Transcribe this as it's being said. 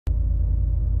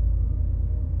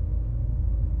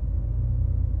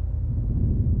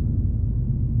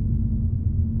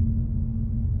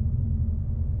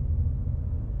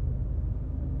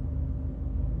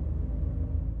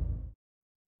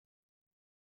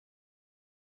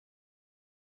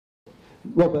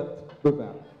Robert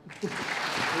Bauval.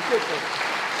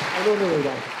 I don't know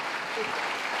that.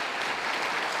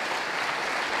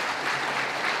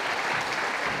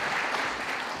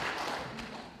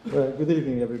 Well, good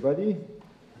evening, everybody.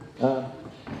 The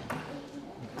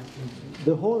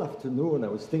whole afternoon I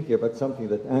was thinking about something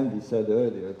that Andy said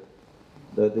earlier,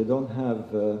 that they don't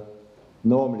have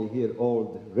normally here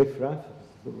old riffraff.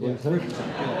 Yes. And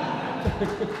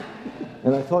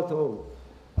I thought, oh,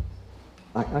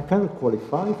 I kind of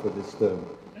qualify for this term,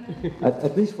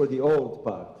 at least for the old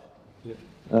part. Yeah.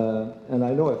 And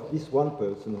I know at least one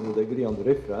person who would agree on the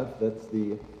riffraff. That's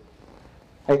the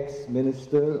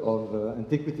ex-minister of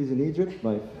antiquities in Egypt,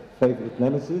 my favorite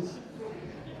nemesis,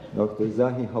 Dr.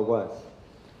 Zahi Hawass.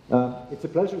 It's a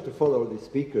pleasure to follow the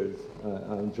speakers.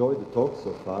 I enjoyed the talk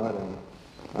so far, and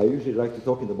I usually like to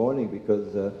talk in the morning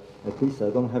because at least I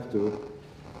don't have to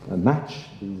match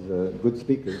these good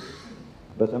speakers.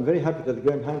 But I'm very happy that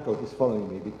Graham Hancock is following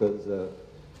me because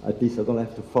at least I don't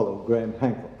have to follow Graham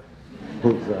Hancock,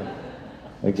 who's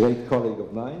a great colleague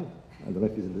of mine. I don't know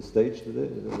if he's in the stage today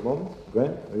at the moment.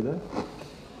 Graham, are you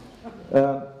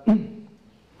there?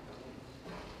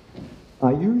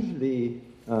 I usually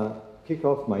kick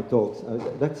off my talks.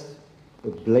 That's a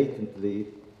blatantly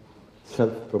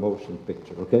self-promotion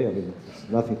picture, okay? I mean, it's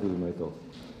nothing to do with my talk.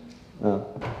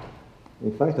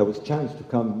 In fact, I was challenged to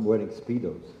come wearing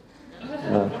Speedos.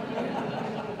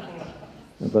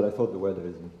 But I thought the weather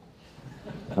isn't.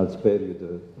 I'll spare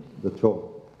you the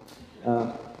trouble.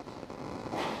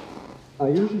 I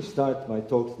usually start my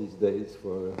talks these days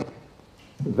for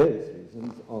various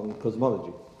reasons on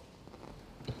cosmology,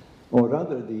 or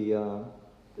rather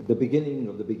the beginning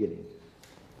of the beginning.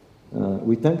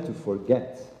 We tend to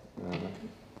forget,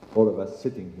 all of us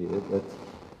sitting here,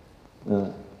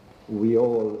 that we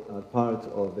all are part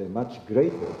of a much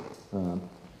greater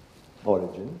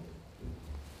origin,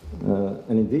 and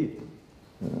indeed,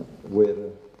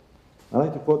 I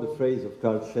like to quote the phrase of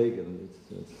Carl Sagan,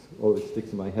 it always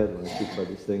sticks in my head when I speak about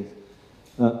these things.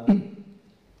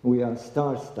 We are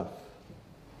star stuff.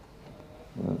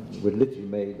 We're literally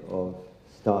made of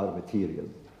star material.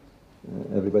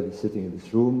 Everybody sitting in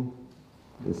this room,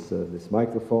 this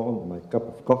microphone, my cup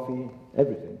of coffee,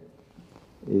 everything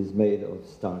is made of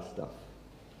star stuff.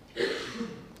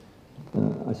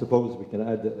 I suppose we can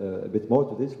add a bit more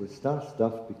to this. With star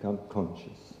stuff become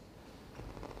conscious.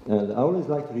 And I always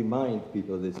like to remind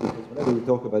people of this, because whenever we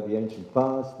talk about the ancient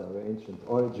past, our ancient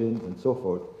origins, and so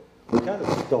forth, we kind of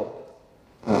stop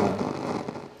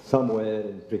somewhere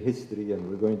in prehistory, and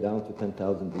we're going down to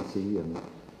 10,000 BC.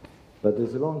 But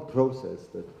there's a long process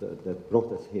that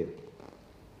brought us here,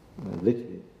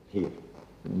 literally here,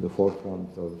 in the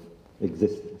forefront of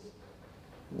existence.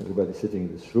 Everybody sitting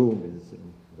in this room is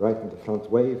right in the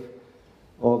front wave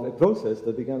of a process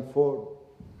that began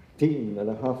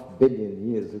 14.5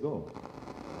 billion years ago.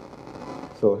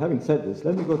 So having said this,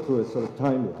 let me go through a sort of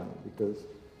timeline, because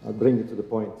I'll bring you to the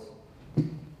point.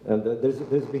 And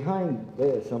there's behind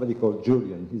there somebody called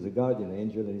Julian. He's a guardian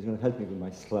angel, and he's going to help me with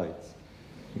my slides.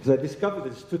 Because I discovered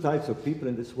there's two types of people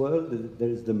in this world.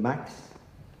 There's the Macs,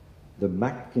 the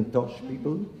Macintosh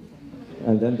people,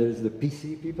 and then there's the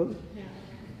PC people.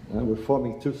 We're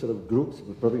forming two sort of groups.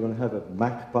 We're probably going to have a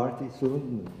Mac party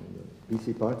soon, a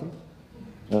PC party.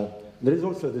 There is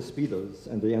also the Speedos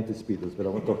and the anti-Speedos, but I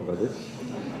won't talk about this.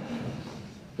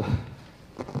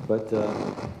 But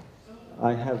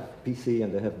I have PC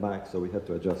and they have Mac, so we have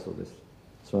to adjust all this.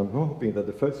 So I'm hoping that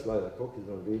the first slide I talk is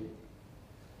going to be...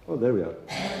 Oh, there we are.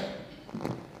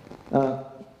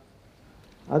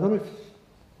 I don't know if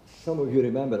some of you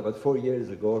remember, about 4 years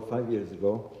ago or 5 years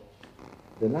ago,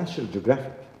 the National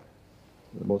Geographic,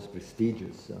 the most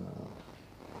prestigious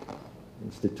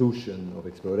institution of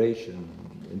exploration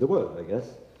in the world, I guess,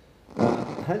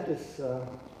 had this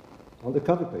on the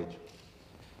cover page.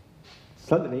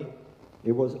 Suddenly,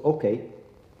 it was okay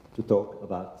to talk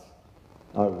about,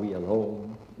 are we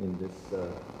alone in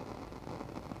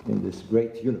this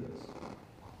great universe?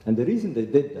 And the reason they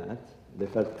did that, they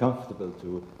felt comfortable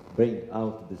to bring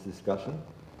out this discussion.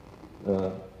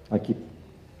 I keep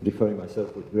referring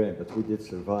myself with Graham, but we did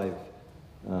survive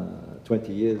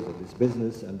 20 years of this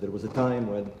business, and there was a time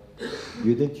when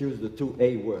you didn't use the two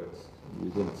A words. You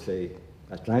didn't say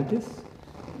Atlantis,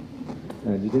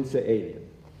 and you didn't say alien.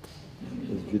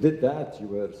 If you did that, you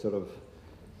were sort of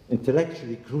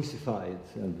intellectually crucified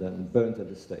and then burnt at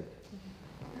the stake.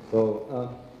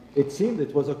 So it seemed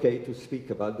it was okay to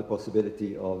speak about the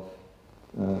possibility of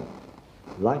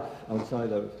life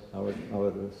outside our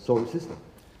solar system.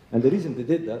 And the reason they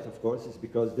did that, of course, is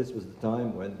because this was the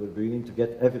time when we're beginning to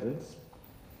get evidence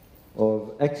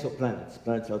of exoplanets,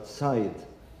 planets outside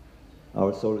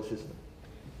our solar system.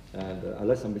 And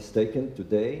unless I'm mistaken,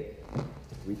 today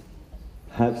we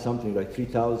have something like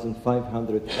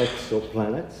 3,500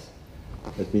 exoplanets.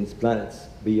 That means planets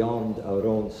beyond our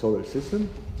own solar system,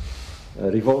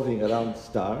 revolving around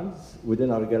stars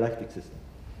within our galactic system.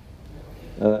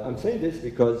 I'm saying this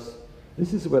because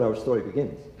this is where our story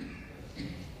begins.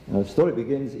 Our story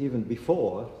begins even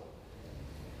before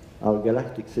our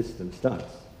galactic system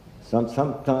starts.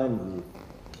 Sometime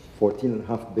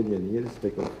 14.5 billion years,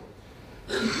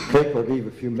 take or leave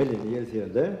a few million years here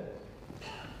and there.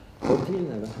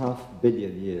 14.5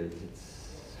 billion years. It's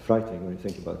frightening when you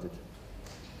think about it.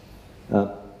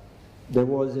 There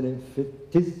was an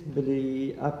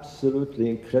infinitesimally, absolutely,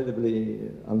 incredibly,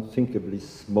 unthinkably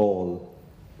small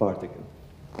particle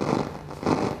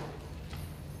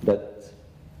that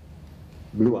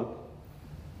blew up,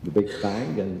 the Big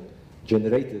Bang, and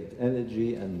generated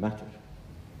energy and matter.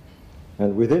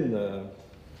 And within a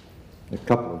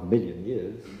couple of million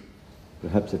years,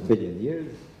 perhaps a billion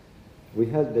years, we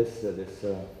had this,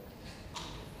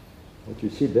 what you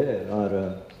see there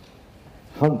are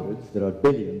hundreds, there are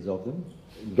billions of them,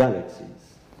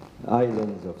 galaxies,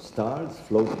 islands of stars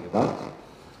floating about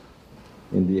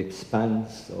in the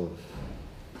expanse of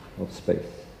space.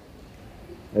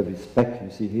 Every speck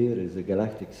you see here is a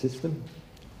galactic system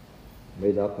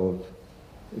made up of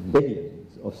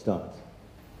billions of stars.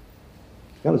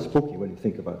 It's kind of spooky when you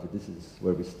think about it. This is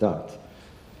where we start.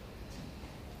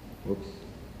 Oops.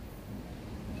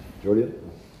 Julian?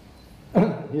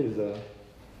 Here's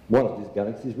one of these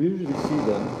galaxies. We usually see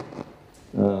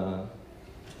them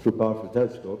through powerful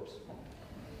telescopes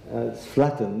as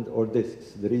flattened or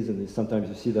disks. The reason is sometimes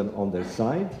you see them on their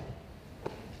side,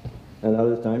 and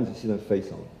other times you see them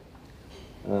face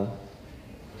on.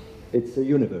 It's a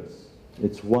universe.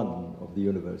 It's one of the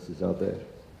universes out there.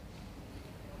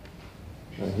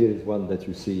 Here is one that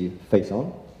you see face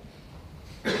on.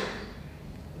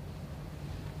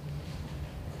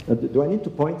 Do I need to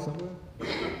point somewhere?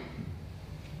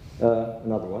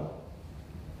 Another one.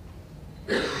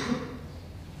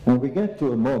 And we get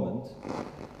to a moment,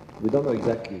 we don't know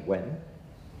exactly when,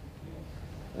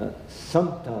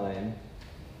 sometime,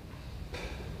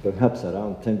 perhaps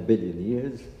around 10 billion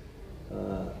years,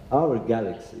 our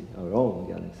galaxy, our own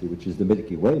galaxy, which is the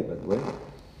Milky Way, by the way,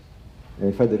 and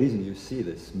in fact the reason you see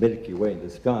this Milky Way in the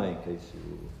sky, in case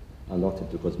you are not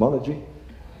into cosmology,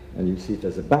 and you see it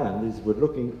as a band, is we're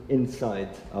looking inside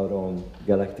our own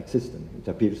galactic system. It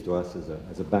appears to us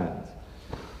as a band.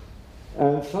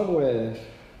 And somewhere,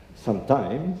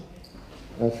 sometime,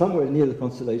 somewhere near the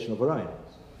constellation of Orion,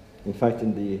 in fact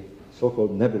in the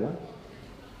so-called nebula,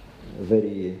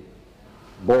 very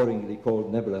boringly called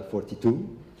Nebula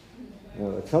 42,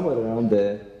 somewhere around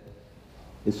there,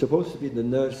 is supposed to be the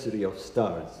nursery of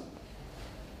stars.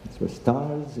 It's where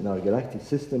stars in our galactic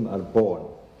system are born.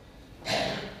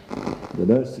 The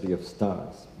nursery of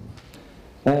stars.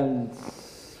 And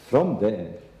from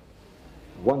there,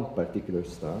 one particular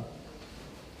star,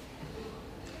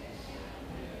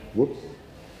 whoops,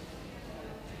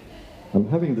 I'm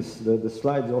having this, the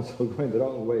slides also going the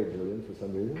wrong way, Julian, for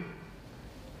some reason.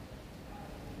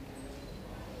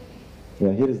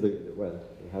 Yeah, here is the, well,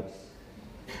 perhaps,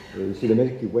 you see the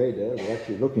Milky Way there, we're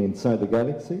actually looking inside the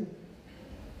galaxy.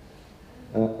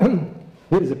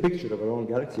 Here is a picture of our own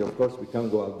galaxy. Of course, we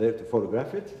can't go out there to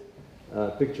photograph it.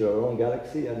 Picture of our own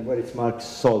galaxy, and where it's marked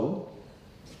Sol,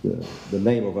 the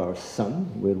name of our sun.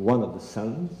 We're one of the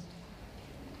suns.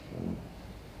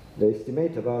 They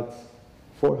estimate about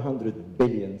 400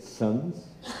 billion suns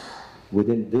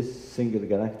within this single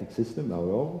galactic system, our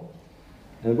own.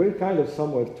 And we're kind of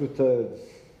somewhere 2/3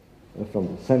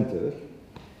 from the center,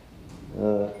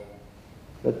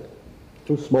 but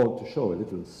too small to show, a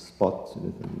little spot, a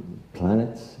little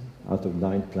planets out of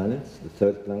 9 planets, the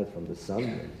 3rd planet from the sun,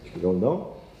 as we all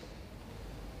know.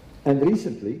 And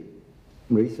recently,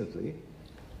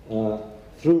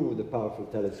 through the powerful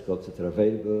telescopes that are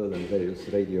available and various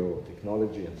radio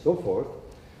technology and so forth,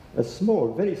 a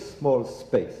small, very small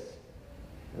space.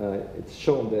 It's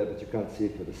shown there, but you can't see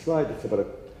it with the slide. It's about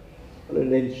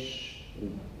an inch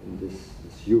in this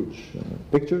huge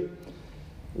picture,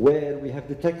 where we have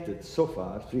detected so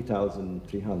far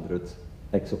 3,300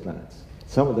 exoplanets,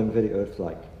 some of them very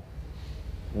Earth-like.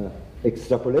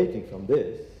 Extrapolating from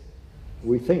this,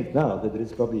 we think now that there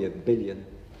is probably 1 billion,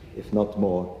 if not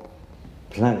more,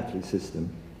 planetary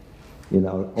system in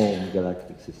our own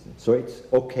galactic system. So it's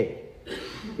okay.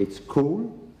 It's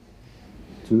cool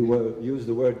to use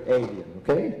the word alien,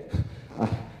 okay?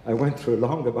 I went through a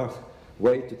long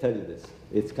way to tell you this.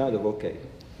 It's kind of okay.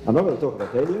 I'm not going to talk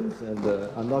about aliens, and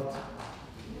I'm not...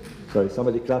 Sorry,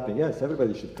 somebody clapping. Yes,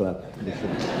 everybody should clap.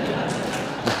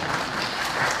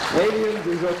 Aliens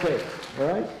is okay, all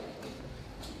right?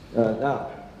 Now,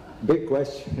 big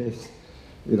question is,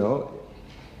 you know,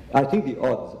 I think the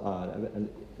odds are, and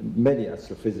many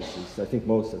astrophysicists, I think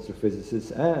most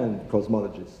astrophysicists and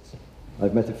cosmologists,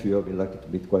 I've met a few, I've been lucky to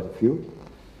meet quite a few,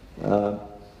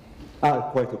 are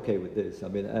quite okay with this. I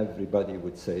mean, everybody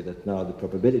would say that now the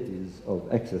probabilities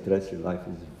of extraterrestrial life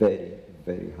is very,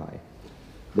 very high.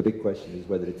 The big question is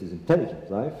whether it is intelligent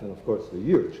life, and of course the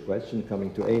huge question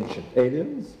coming to Ancient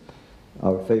Aliens,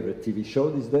 our favorite TV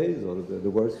show these days, or the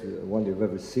worst one you've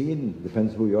ever seen,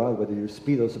 depends who you are, whether you're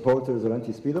Speedo supporters or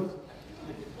anti-Speedos,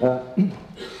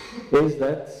 is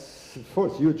that, of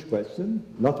course, huge question,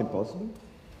 not impossible,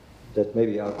 that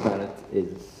maybe our planet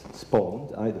is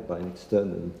spawned either by an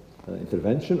external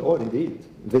intervention or indeed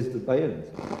visited by aliens.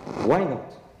 Why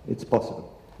not? It's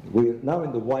possible. We're now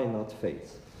in the why not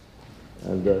phase.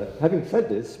 And having said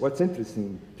this, what's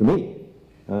interesting to me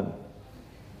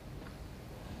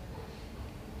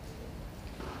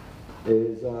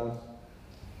is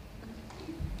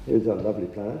here's our lovely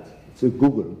planet. It's a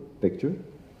Google picture.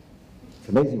 It's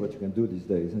amazing what you can do these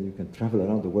days, and you can travel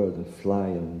around the world and fly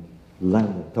and land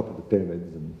on top of the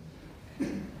pyramids. And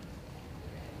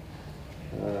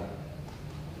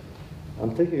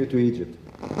I'm taking you to Egypt.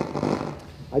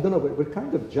 I don't know, we're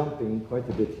kind of jumping quite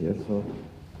a bit here, so.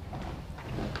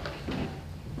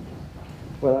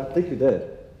 Well, I'll take you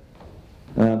there.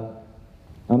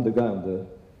 I'm the guy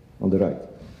on the right,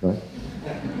 right?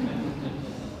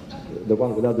 The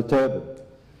one without the turban.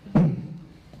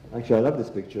 Actually, I love this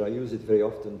picture. I use it very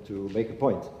often to make a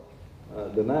point.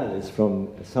 The man is from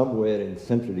somewhere in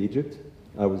central Egypt.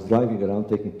 I was driving around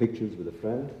taking pictures with a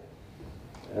friend,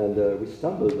 and we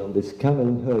stumbled on this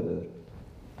camel herder.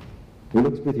 He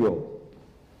looks pretty old.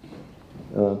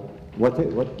 What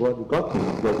got me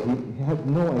is that he had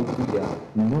no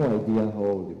idea how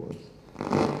old he was.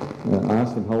 I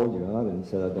asked him how old you are, and he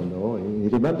said, I don't know. He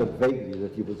remembered vaguely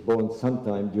that he was born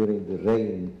sometime during the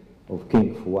reign of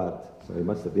King Fuad, so he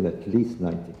must have been at least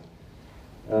 90.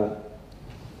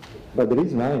 But the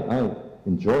reason I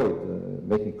enjoyed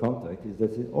making contact is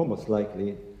that it's almost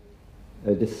likely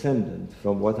a descendant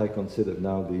from what I consider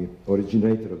now the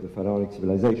originator of the pharaonic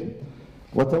civilization.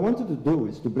 What I wanted to do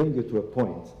is to bring you to a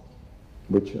point,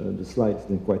 which the slides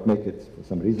didn't quite make it for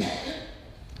some reason,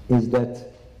 is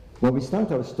that when we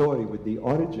start our story with the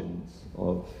origins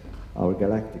of our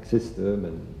galactic system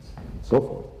and so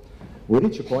forth, we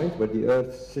reach a point where the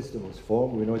Earth system was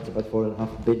formed. We know it's about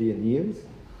 4.5 billion years.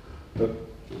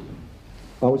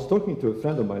 I was talking to a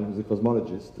friend of mine who's a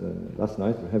cosmologist last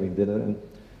night. We're having dinner, and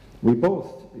we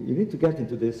both, you need to get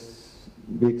into this,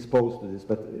 be exposed to this,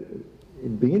 but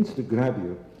it begins to grab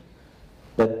you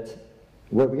that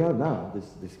where we are now,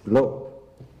 this globe,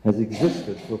 has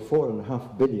existed for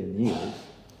 4.5 billion years,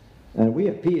 and we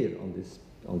appear on this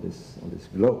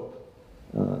globe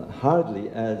hardly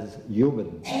as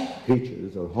human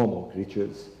creatures or Homo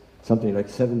creatures, something like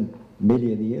 7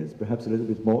 million years, perhaps a little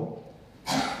bit more.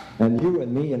 And you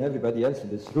and me and everybody else in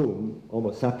this room,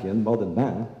 Homo sapien, modern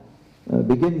man,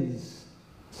 begins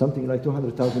something like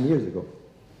 200,000 years ago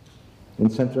in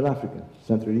Central Africa,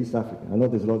 Central East Africa. I know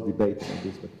there's a lot of debate on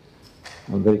this, but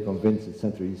I'm very convinced it's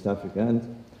Central East Africa.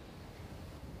 And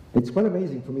it's quite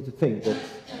amazing for me to think that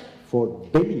for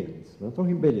billions, we're not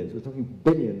talking billions, we're talking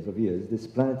billions of years, this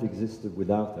planet existed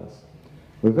without us.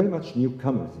 We're very much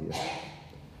newcomers here,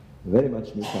 very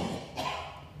much newcomers.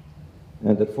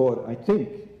 And therefore, I think,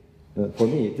 for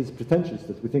me, it is pretentious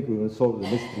that we think we're going to solve the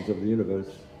mysteries of the universe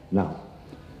now.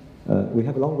 We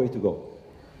have a long way to go.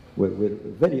 We're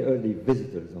very early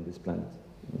visitors on this planet.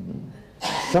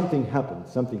 Something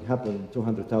happened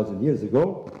 200,000 years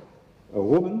ago. A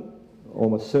woman,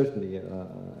 almost certainly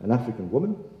an African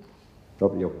woman,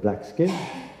 probably of black skin,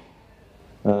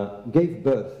 gave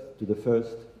birth to the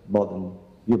first modern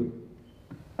human.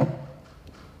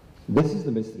 This is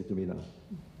the mystery to me now.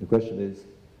 The question is,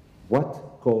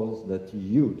 what caused that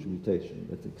huge mutation,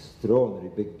 that extraordinary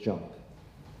big jump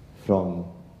from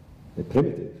a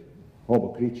primitive Homo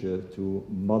creature to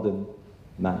modern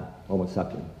man, Homo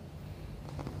sapien?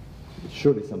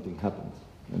 Surely something happened.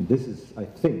 And this is, I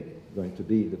think, going to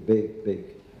be the big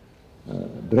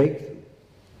breakthrough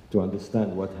to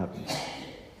understand what happened.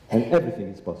 And everything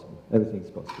is possible. Everything is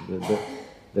possible.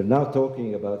 They're now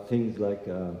talking about things like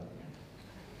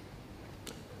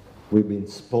we've been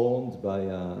spawned by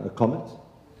a comet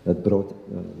that brought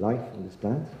life on this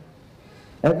planet.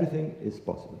 Everything is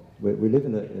possible. We live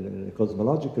in a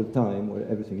cosmological time where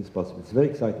everything is possible. It's very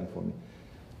exciting for me.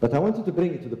 But I wanted to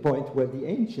bring it to the point where the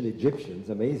ancient Egyptians,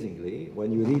 amazingly,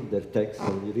 when you read their texts,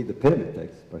 and you read the pyramid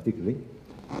texts particularly,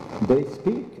 they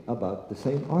speak about the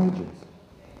same origins.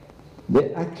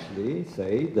 They actually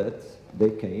say that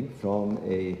they came from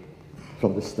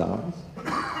the stars.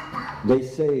 They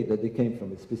say that they came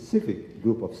from a specific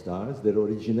group of stars. The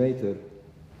originator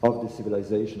of the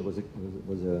civilization was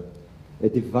a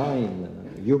divine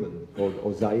human called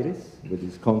Osiris with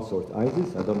his consort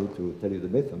Isis. I don't need to tell you the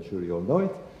myth, I'm sure you all know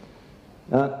it.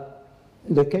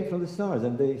 They came from the stars,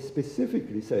 and they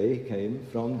specifically say came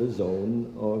from the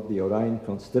zone of the Orion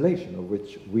constellation, of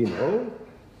which we know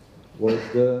was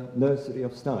the nursery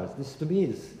of stars. This to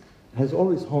me has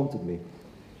always haunted me.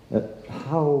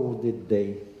 How did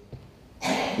they...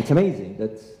 It's amazing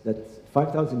that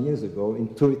 5,000 years ago,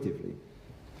 intuitively,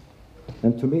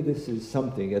 and to me this is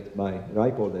something at my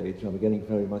ripe old age I'm getting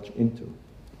very much into.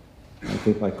 I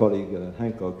think my colleague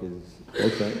Hancock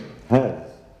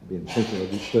has been thinking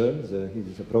of these terms.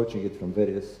 He's approaching it from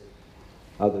various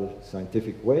other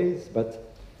scientific ways,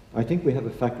 but I think we have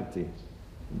a faculty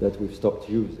that we've stopped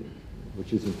using,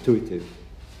 which is intuitive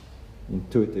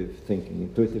thinking,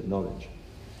 intuitive knowledge.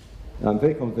 I'm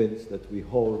very convinced that we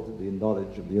hold the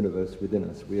knowledge of the universe within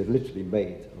us. We are literally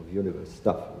made of universe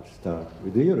stuff. We start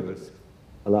with the universe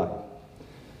alive.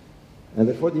 And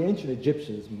therefore the ancient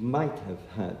Egyptians might have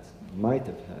had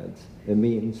a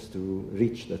means to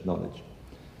reach that knowledge.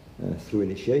 Through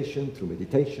initiation, through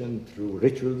meditation, through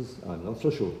rituals, I'm not so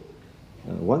sure.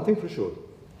 One thing for sure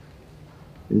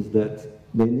is that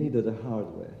they needed a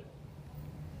hardware.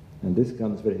 And this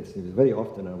comes very interesting. Very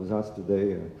often, I was asked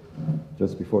today,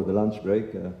 just before the lunch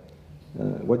break,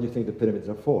 what do you think the pyramids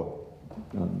are for?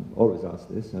 I'm always asked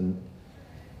this, and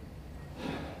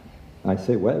I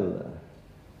say, well,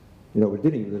 we're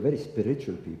dealing with a very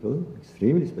spiritual people,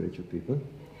 extremely spiritual people.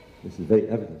 This is very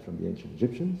evident from the ancient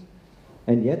Egyptians.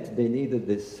 And yet they needed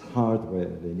this hardware,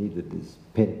 they needed these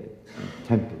pyramids and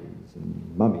temples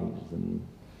and mummies. And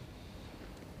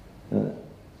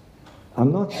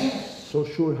I'm not so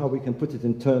sure how we can put it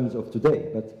in terms of today,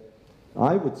 but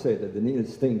I would say that the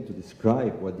nearest thing to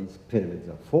describe what these pyramids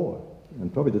are for,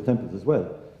 and probably the temples as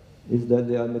well, is that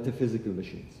they are metaphysical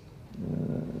machines.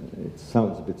 It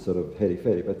sounds a bit sort of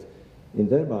hairy-fairy, but in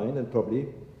their mind, and probably,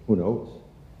 who knows,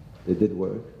 they did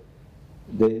work,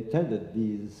 they intended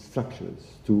these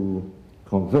structures to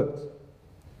convert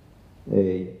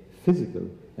a physical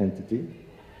entity,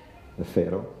 a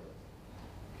pharaoh,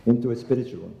 into a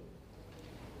spiritual one.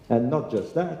 And not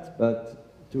just that,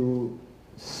 but to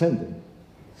send him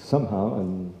somehow,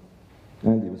 and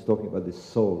Andy was talking about this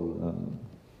soul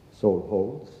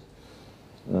holes,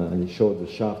 and he showed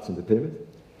the shafts in the pyramid,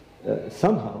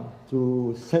 somehow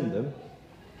to send them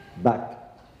back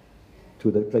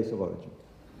to their place of origin.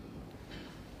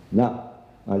 Now,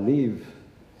 I leave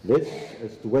this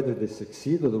as to whether they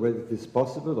succeed or whether it is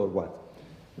possible or what.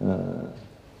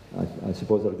 I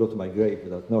suppose I'll go to my grave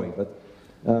without knowing, but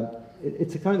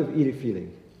it's a kind of eerie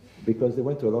feeling, because they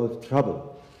went to a lot of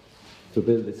trouble to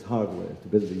build this hardware, to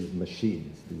build these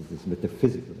machines, these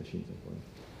metaphysical machines.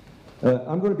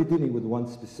 I'm going to be dealing with one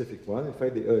specific one, in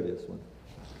fact the earliest one.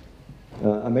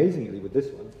 Amazingly with this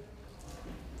one,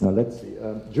 now let's see,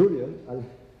 Julian,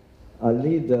 I'll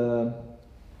need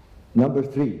number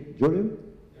 3. Julian?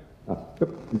 Yeah. Yep,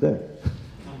 he's there.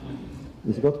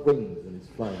 He's got wings and he's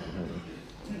flying behind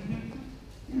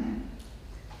him.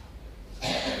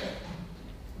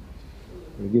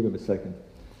 We'll give him a second.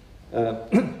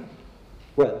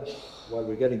 Well, while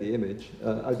we're getting the image,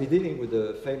 I'll be dealing with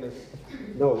the famous...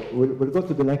 No, we'll go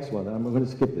to the next one. I'm going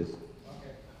to skip this.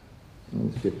 Okay. I'm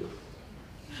going to skip this.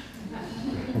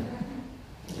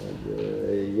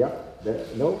 And, yeah.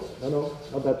 No,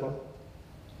 not that one.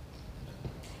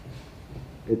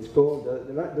 It's called,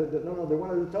 the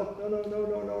one at the top,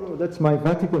 no, that's my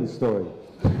Vatican story.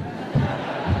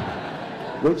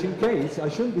 Which in case, I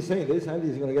shouldn't be saying this,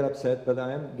 Andy's going to get upset, but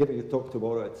I am giving a talk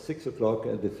tomorrow at 6 o'clock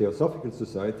at the Theosophical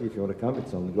Society. If you want to come,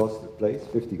 it's on Gloucester Place,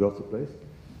 50 Gloucester Place,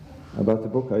 about the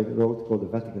book I wrote called The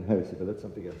Vatican Heresy, but that's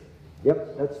something else.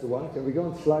 Yep, that's the one. Can we go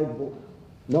on slide?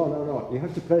 No, you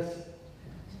have to press,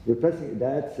 you're pressing,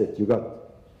 that's it, you got it.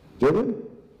 Julian?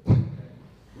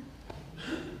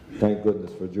 Thank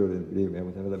goodness for Julian, believe me, I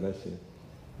would have another mess here.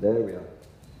 There we are.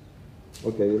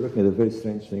 Okay, you're looking at a very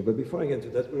strange thing, but before I get into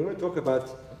that, we're going to talk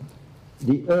about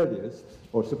the earliest,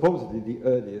 or supposedly the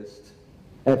earliest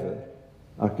ever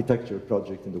architectural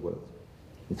project in the world.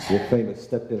 It's the famous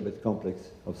step pyramid complex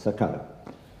of Saqqara.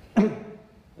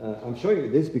 I'm showing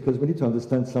you this because we need to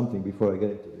understand something before I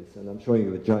get into this, and I'm showing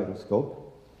you a gyroscope.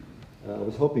 I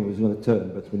was hoping it was going to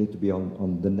turn, but we need to be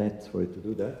on the net for it to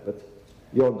do that, but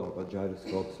you all know about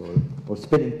gyroscopes or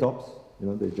spinning tops,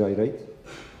 they gyrate.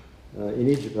 In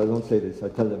Egypt, I don't say this, I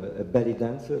tell them a belly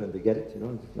dancer, and they get it,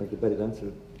 like the belly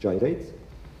dancer gyrates.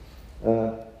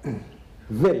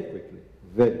 very quickly,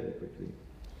 very, very quickly.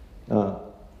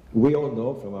 We all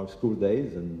know from our school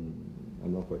days, and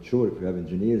I'm not quite sure if you have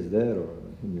engineers there or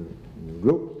in your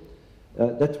group,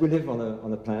 that we live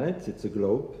on a planet. It's a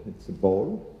globe, it's a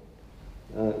ball.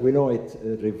 We know it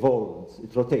revolves,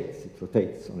 it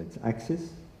rotates on its axis.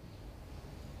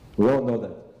 We all know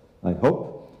that, I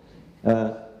hope.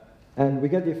 And we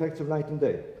get the effects of night and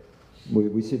day.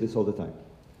 We see this all the time.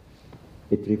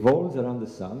 It revolves around the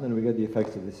sun, and we get the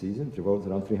effects of the season. It revolves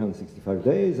around 365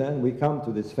 days, and we come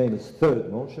to this famous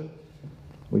third motion,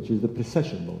 which is the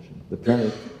precession motion. The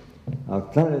planet, our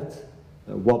planet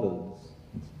wobbles,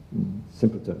 in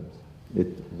simple terms.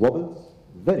 It wobbles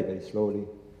very, very slowly,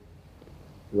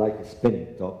 like a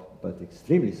spinning top, but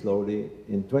extremely slowly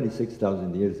in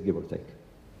 26,000 years, give or take.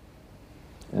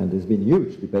 And there's been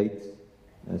huge debates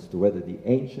as to whether the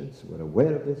ancients were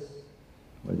aware of this,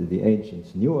 whether the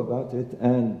ancients knew about it,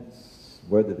 and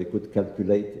whether they could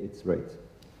calculate its rate.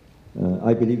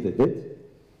 I believe they did.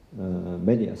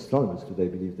 Many astronomers today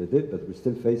believe they did, but we're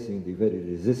still facing the very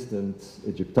resistant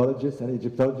Egyptologists. Any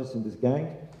Egyptologists in this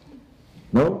gang?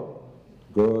 No?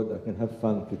 Good, I can have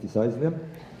fun criticizing them.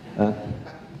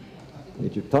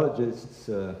 Egyptologists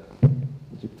are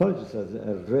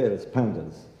as rare as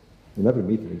pandas. You never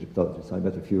meet an Egyptologist. I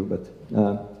met a few, but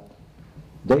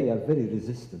they are very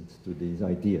resistant to these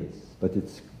ideas. But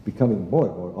it's becoming more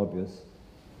and more obvious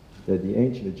that the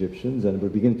ancient Egyptians, and we're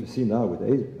beginning to see now with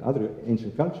other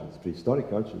ancient cultures, prehistoric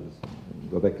cultures,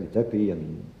 Göbekli Tepe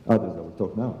and others I will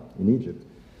talk now in Egypt,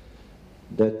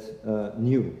 that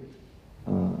knew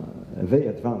a very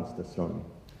advanced astronomy,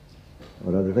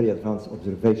 or rather very advanced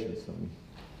observation astronomy.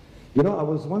 You know, I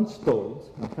was once told,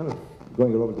 I'm kind of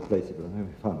going all over the place here, but I'm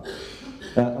having fun.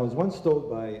 I was once told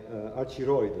by Archie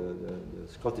Roy, the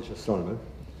Scottish astronomer,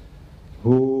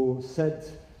 who said,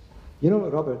 you know,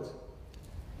 Robert,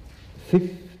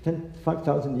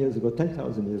 5,000 years ago,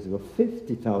 10,000 years ago,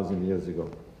 50,000 years ago,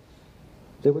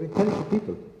 they were intelligent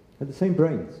people, had the same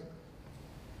brains.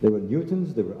 They were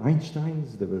Newtons, they were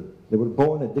Einsteins, they were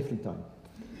born at different times.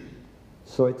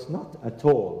 So it's not at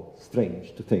all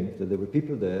strange to think that there were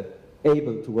people there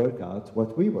able to work out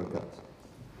what we work out.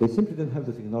 They simply didn't have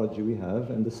the technology we have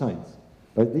and the science.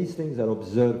 But these things are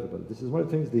observable. This is one of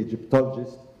the things the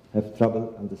Egyptologists have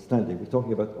trouble understanding. We're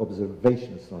talking about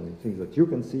observation astronomy, things that you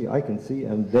can see, I can see,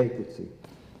 and they could see.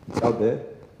 It's out there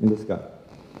in the sky.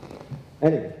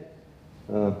 Anyway,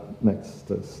 next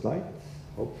slide,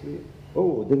 hopefully.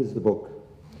 Oh, there is the book.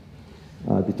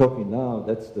 I'll be talking now,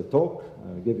 that's the talk.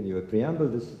 I'm giving you a preamble.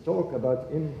 This is a talk about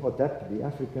Imhotep, the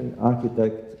African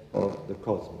architect of the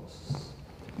cosmos.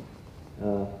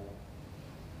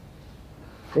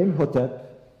 Imhotep,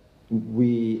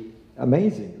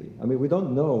 amazingly, I mean, we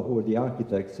don't know who are the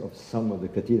architects of some of the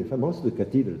cathedrals. In fact, most of the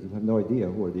cathedrals, we have no idea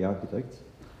who are the architects.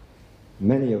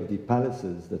 Many of the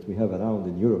palaces that we have around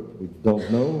in Europe, we don't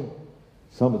know,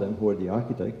 some of them, who are the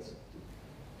architects.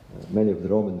 Many of the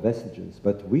Roman vestiges,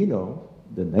 but we know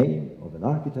the name of an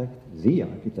architect, the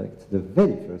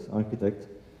very first architect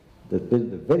that built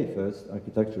the very first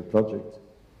architectural project,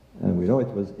 and we know it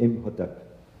was Imhotep.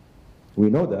 We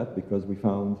know that because we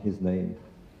found his name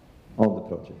on the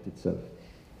project itself.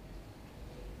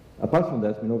 Apart from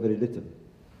that, we know very little.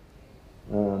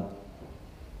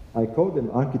 I call him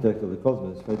architect of the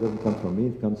cosmos, but it doesn't come from me,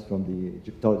 it comes from the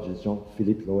Egyptologist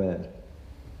Jean-Philippe Loer,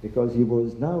 because he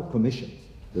was now commissioned,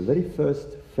 the very first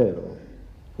pharaoh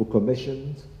who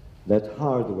commissioned that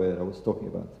hardware I was talking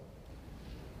about.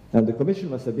 And the commission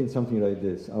must have been something like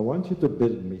this. I want you to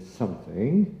build me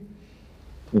something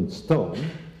in stone,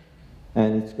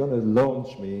 and it's going to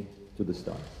launch me to the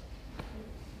stars.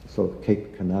 Sort of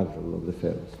Cape Canaveral of the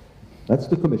pharaohs. That's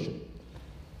the commission.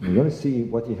 We're going to see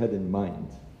what he had in mind,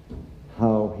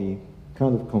 how he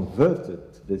kind of converted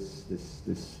this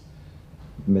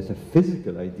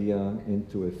metaphysical idea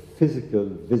into a physical,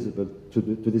 visible to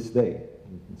this day.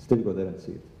 You can still go there and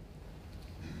see it.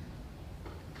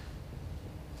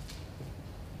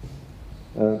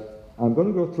 I'm going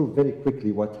to go through very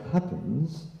quickly what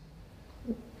happens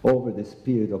over this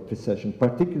period of precession,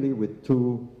 particularly with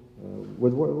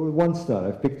with one star.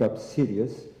 I've picked up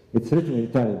Sirius. It's written in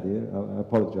Italian here. I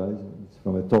apologize. It's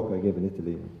from a talk I gave in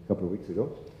Italy a couple of weeks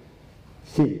ago.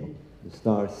 Sirio, the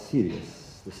star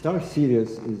Sirius. The star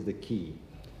Sirius is the key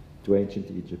to ancient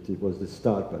Egypt. It was the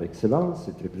star par excellence.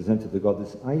 It represented the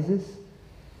goddess Isis.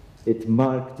 It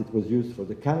was used for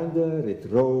the calendar. It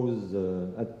rose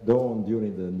at dawn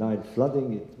during the Nile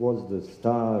flooding. It was the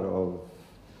star of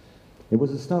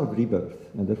rebirth,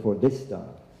 and therefore this star,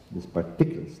 this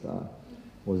particular star,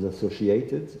 was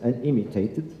associated and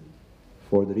imitated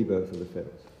for the rebirth of the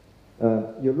pharaohs.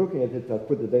 You're looking at it, I'll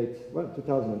put the date, well,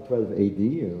 2012 AD,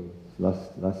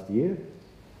 last year,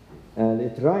 and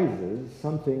it rises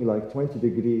something like 20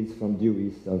 degrees from due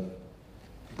east of,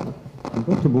 I'm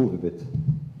going to move a bit,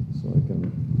 so I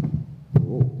can,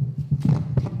 whoa.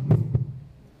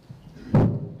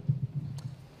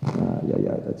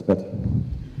 Yeah, that's better.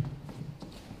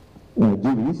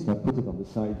 Due east, I've put it on the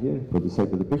side here for the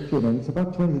sake of the picture, and it's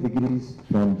about 20 degrees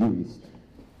from due east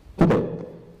today.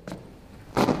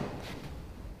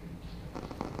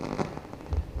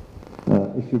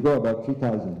 If you go about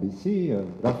 3000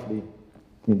 BC, roughly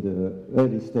in the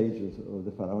early stages of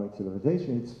the pharaonic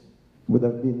civilization, it would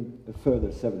have been a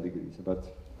further 7 degrees, about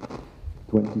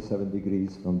 27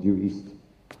 degrees from due east.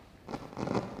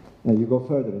 And you go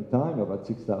further in time, about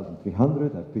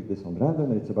 6,300, I picked this on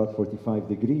random, and it's about 45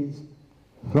 degrees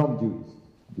from due east.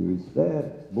 Due east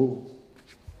there, it's moved,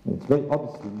 and it's very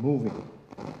obviously moving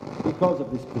because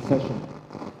of this precession.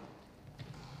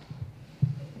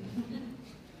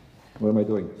 What am I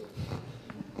doing?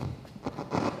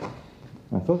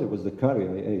 I thought it was the curry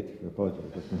I ate. I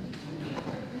apologize.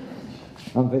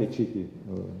 I'm very cheeky.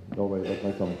 Don't worry about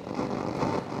my comment.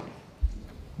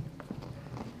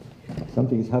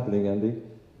 Something is happening, Andy.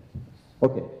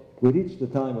 Okay, we reached the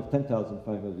time of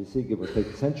 10,500 BC, give or take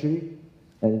a century,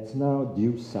 and it's now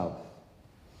due south.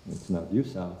 It's now due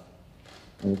south.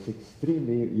 And it's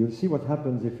extremely, you'll see what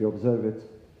happens if you observe it.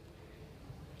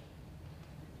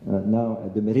 Now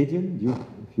at the meridian,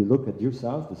 if you look at due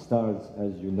south, the stars,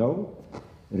 as you know,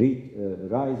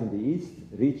 rise in the east,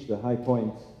 reach the high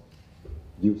point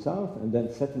due south, and then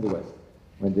set in the west.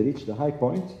 When they reach the high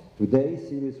point, today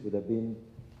Sirius would have been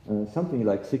something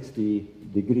like 60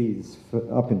 degrees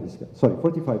up in the sky, sorry,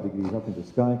 45 degrees up in the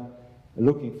sky,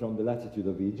 looking from the latitude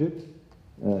of Egypt.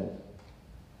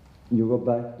 You go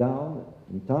back down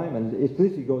in time, and it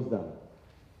literally goes down.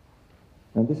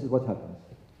 And this is what happens.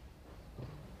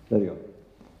 There you go.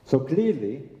 So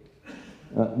clearly,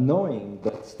 knowing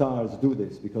that stars do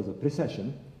this because of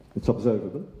precession, it's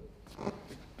observable.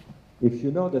 If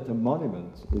you know that a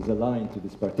monument is aligned to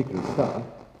this particular star,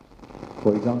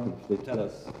 for example, if they tell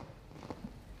us,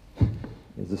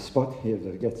 there's a spot here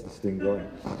that gets this thing going.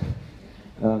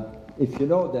 If you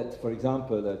know that, for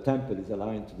example, a temple is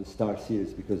aligned to the star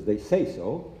Sirius because they say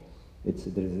so, there's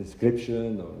an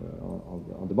inscription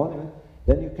on the monument,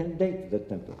 then you can date that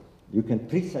temple. You can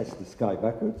precess the sky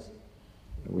backwards.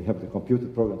 We have the computer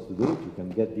programs to do it. You can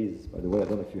get these, by the way, I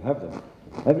don't know if you have them.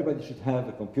 Everybody should have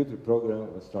a computer program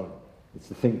of astronomy. It's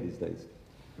the thing these days.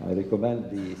 I recommend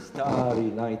the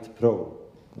Starry Night Pro.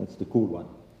 That's the cool one.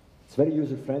 It's very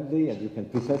user-friendly, and you can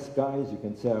precess skies. You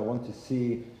can say, I want to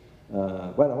see, I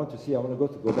want to go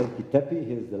to Göbekli Tepe.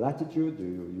 Here's the latitude.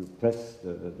 You press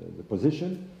the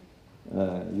position.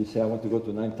 You say, I want to go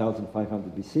to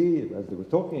 9,500 BC, as they were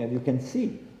talking, and you can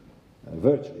see,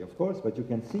 virtually, of course, but you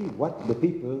can see what the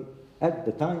people at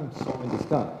the time saw in the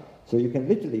sky. So you can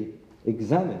literally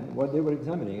examine what they were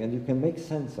examining, and you can make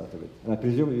sense out of it. And I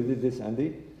presume you did this,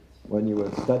 Andy, when you were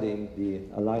studying the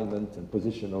alignment and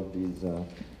position of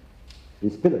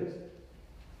these pillars.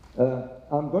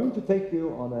 I'm going to take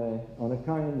you on a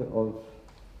kind of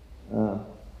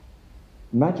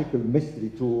magical mystery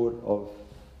tour of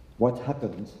what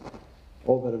happened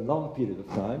over a long period of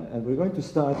time, and we're going to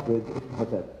start with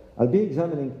Imhotep. I'll be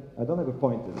examining, I don't have a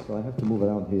pointer, so I have to move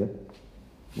around here.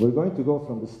 We're going to go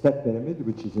from the Step Pyramid,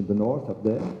 which is in the north up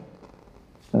there.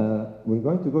 We're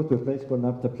going to go to a place called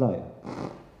Nabta Playa.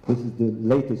 This is the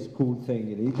latest cool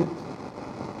thing in Egypt.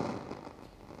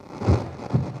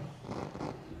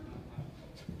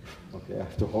 Okay, I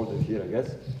have to hold it here, I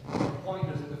guess. Your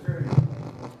pointer is at the ferry.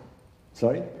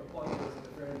 Sorry? Your pointer is at the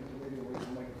ferry to where you away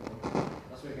from the microphone.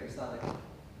 That's where you get static.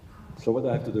 So what do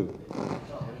I have to do?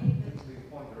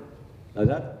 Pointer. Like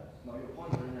that? No, your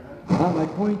pointer in your hand. Ah, my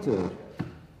pointer.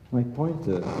 My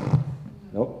pointer.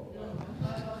 Nope.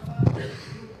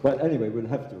 Well, anyway, we'll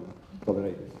have to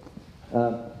tolerate this.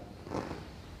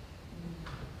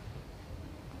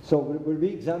 So we'll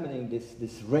be examining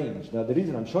this range. Now, the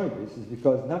reason I'm showing this is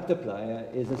because Nabta Playa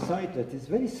is a site that is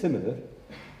very similar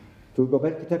to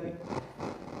Göbekli Tepe.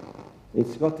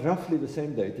 It's got roughly the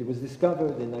same date. It was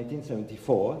discovered in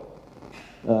 1974.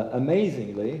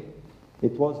 Amazingly,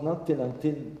 it was not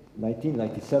until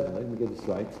 1997, let me get this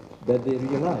right, that they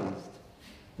realized,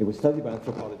 it was studied by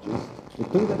anthropologists,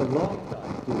 it took them a long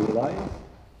time to realize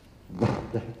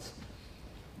that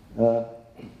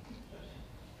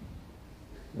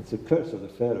it's a curse of the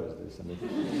pharaohs, this. I mean,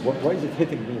 why is it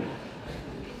hitting me?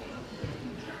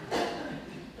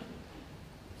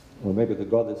 Or maybe the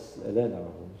goddess Elena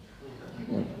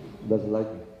doesn't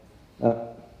like me.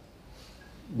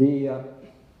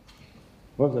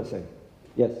 What was I saying?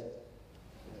 Yes.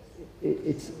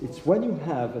 It's when you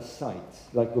have a site,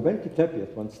 like Göbekli Tepe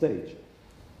at one stage,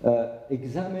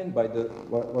 examined by the,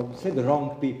 well, we say the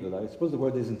wrong people. I suppose the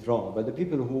word isn't wrong, but the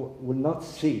people who will not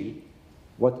see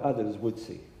what others would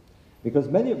see. Because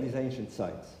many of these ancient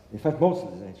sites, in fact most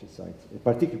of these ancient sites,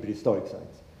 particularly prehistoric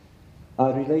sites,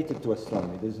 are related to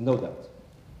astronomy, there's no doubt.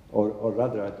 Or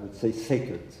rather, I would say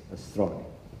sacred astronomy,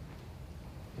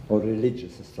 or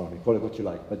religious astronomy, call it what you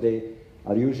like. But they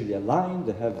are usually aligned,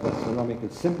 they have astronomical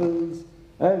symbols,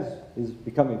 as is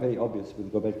becoming very obvious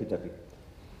with Göbekli Tepe.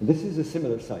 This is a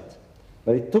similar site.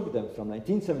 But it took them from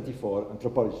 1974,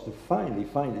 anthropologists, to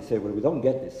finally say, well, we don't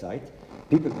get this site.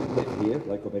 People could live here,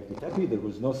 like Göbekli Tepe. There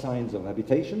was no signs of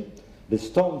habitation. The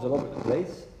stones all over the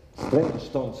place, strange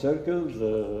stone circles,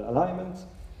 alignments.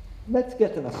 Let's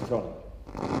get an astronomer.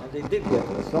 And they did get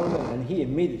an astronomer, and he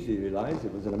immediately realized,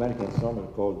 it was an American astronomer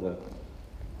called,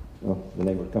 the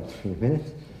name will come to me in a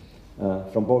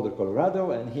minute, from Boulder,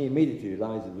 Colorado, and he immediately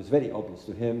realized it was very obvious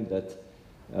to him that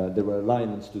there were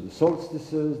alignments to the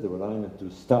solstices, there were alignments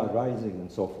to star rising,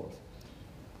 and so forth.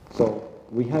 So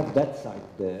we have that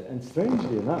site there, and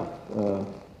strangely enough,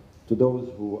 to those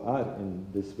who are in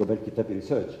this Göbekli Tepe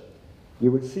research,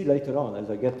 you will see later on, as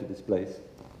I get to this place,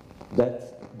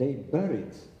 that they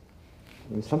buried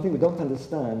something we don't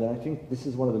understand, and I think this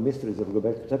is one of the mysteries of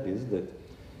Göbekli Tepe, is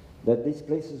that these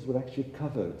places were actually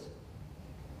covered.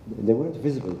 They weren't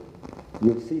visible.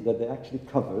 You'll see that they actually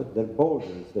covered their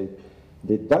boulders.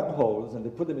 They dug holes and they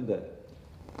put them in there.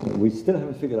 We still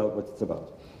haven't figured out what it's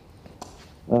about.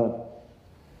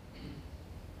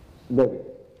 There we go.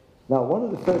 Now, one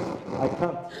of the first,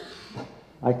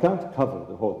 I can't cover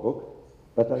the whole book,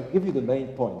 but I'll give you the main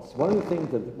points. One of the things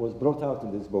that was brought out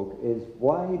in this book is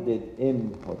why did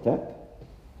Imhotep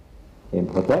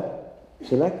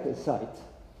select a site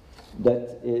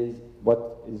that is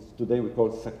what is today we call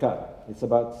Saqqara. It's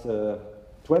about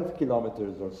 12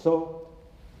 kilometers or so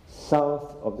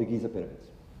south of the Giza pyramids.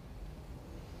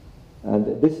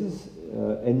 And this is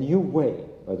a new way,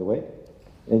 by the way,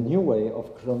 a new way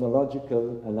of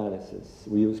chronological analysis.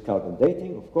 We use carbon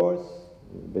dating, of course,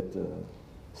 a bit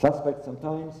suspect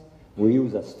sometimes. We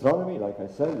use astronomy, like I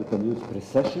said, we can use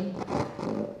precession.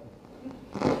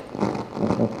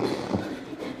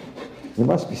 There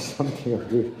must be something of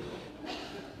this.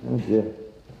 Oh dear.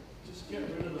 Just get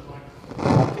rid of the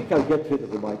microphone. I think I'll get rid of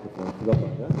the microphone, if you don't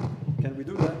mind, huh? Can we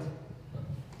do that?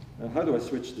 How do I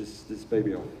switch this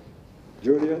baby off?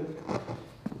 Julian?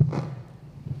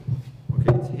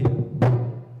 Okay, it's here.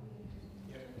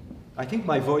 I think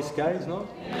my voice carries, no?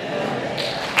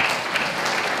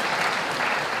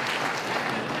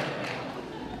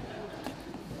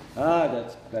 Ah,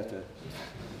 that's better.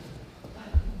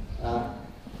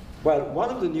 Well, one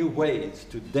of the new ways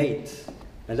to date,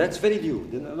 and that's very new,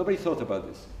 nobody thought about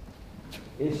this,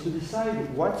 is to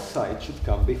decide what site should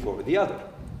come before the other.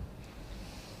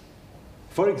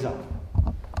 For example,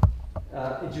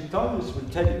 Egyptologists will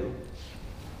tell you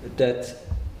that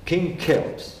King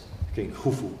Cheops, King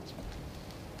Khufu,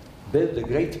 built the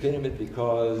Great Pyramid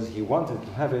because he wanted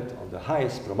to have it on the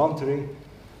highest promontory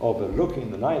overlooking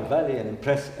the Nile Valley and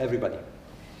impress everybody.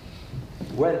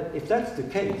 Well, if that's the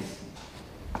case,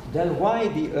 then why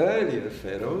the earlier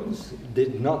pharaohs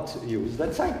did not use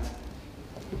that site?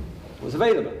 It was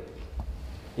available.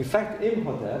 In fact,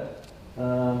 Imhotep,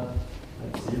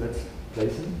 let's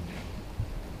place him.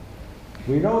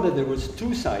 We know that there was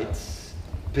two sites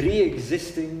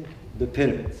pre-existing the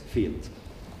pyramid field.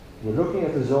 We're looking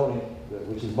at a zone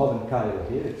which is modern Cairo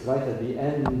here. It's right at the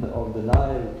end of the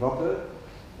Nile proper.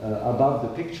 Above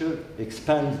the picture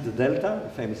expands the delta, the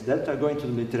famous delta, going to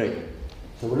the Mediterranean.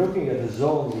 So we're looking at a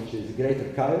zone which is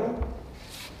Greater Cairo.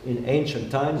 In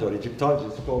ancient times, or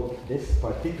Egyptologists called this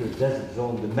particular desert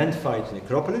zone the Memphite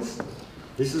necropolis.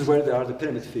 This is where there are the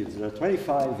pyramid fields. There are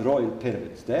 25 royal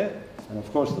pyramids there, and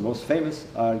of course the most famous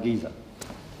are Giza.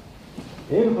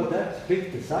 Imhotep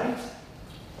picked the site,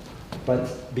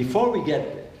 but before we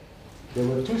get there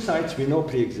were two sites we know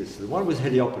pre-existed. One was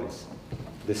Heliopolis,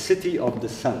 the city of the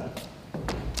sun,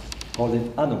 called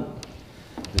it Anu,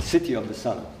 the city of the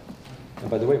sun. And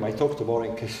by the way, my talk tomorrow,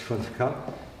 in case you want to come,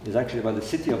 is actually about the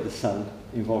city of the sun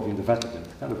involving the Vatican.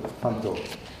 It's kind of a fun talk.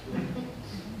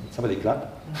 Somebody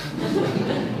clap.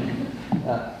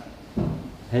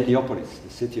 Heliopolis, the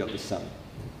city of the sun.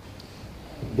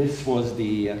 This was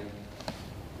it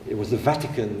was the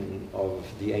Vatican of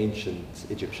the ancient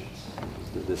Egyptians.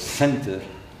 It was the center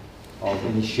of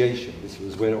initiation. This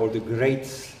was where all the great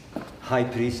high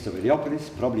priests of Heliopolis,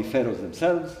 probably pharaohs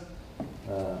themselves,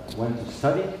 went to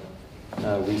study.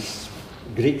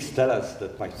 Greeks tell us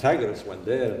that Pythagoras went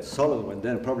there, and Solon went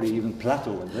there, and probably even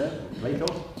Plato went there, Plato.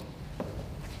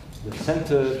 The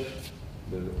center,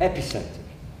 the epicenter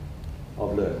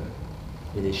of learning,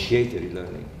 initiatory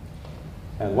learning.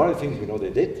 And one of the things we know they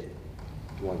did,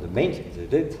 one of the main things they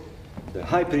did, the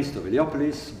high priest of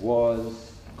Heliopolis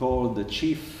was called the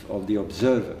chief of the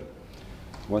observer,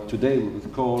 what today we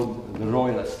would call the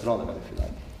royal astronomer, if you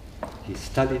like. He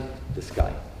studied the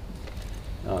sky.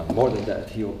 More than that,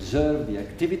 he observed the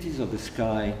activities of the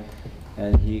sky,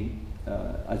 and he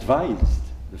advised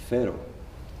the pharaoh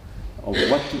of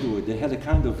what to do. They had a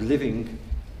kind of living,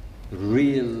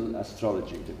 real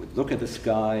astrology. They would look at the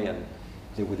sky and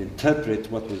they would interpret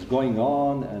what was going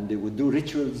on, and they would do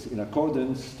rituals in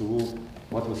accordance to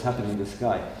what was happening in the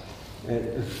sky. A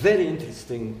very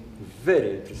interesting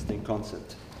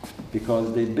concept,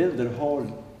 because they built their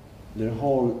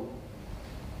whole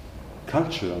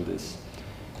culture on this.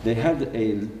 They had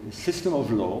a system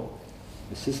of law,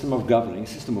 a system of governing, a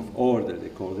system of order, they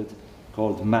called it,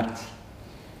 called Mat.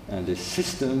 And the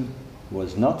system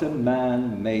was not a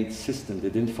man-made system. They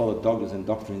didn't follow dogmas and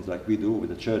doctrines like we do with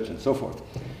the church and so forth.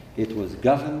 It was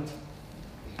governed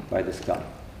by the sky.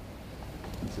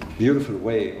 It's a beautiful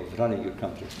way of running your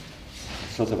country.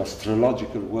 A sort of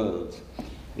astrological world.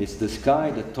 It's the sky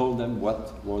that told them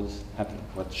what was happening,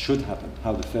 what should happen,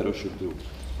 how the pharaoh should do.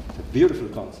 It's a beautiful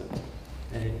concept.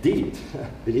 And indeed,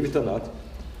 believe it or not,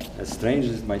 as strange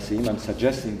as it might seem, I'm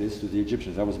suggesting this to the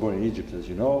Egyptians. I was born in Egypt, as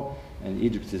you know, and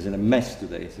Egypt is in a mess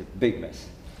today. It's a big mess.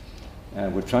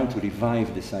 And we're trying to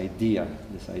revive this idea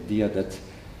that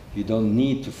you don't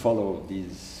need to follow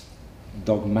these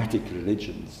dogmatic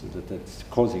religions that's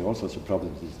causing all sorts of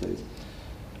problems these days.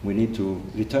 We need to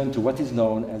return to what is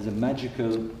known as a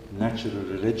magical natural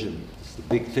religion. It's the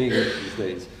big thing these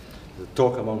days. The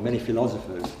talk among many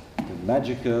philosophers. The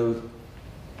magical,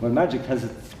 well, magic has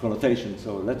its connotation,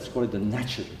 so let's call it the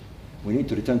natural. We need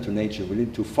to return to nature. We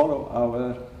need to follow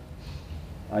our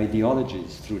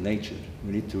ideologies through nature.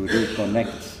 We need to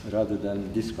reconnect rather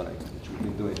than disconnect, which we've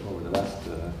been doing over the last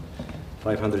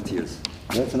 500 years.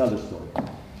 That's another story.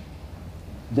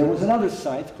 There was another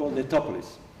site called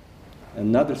Heliopolis,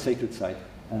 another sacred site.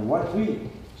 And what we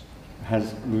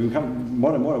become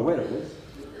more and more aware of this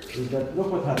is that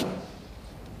look what happens.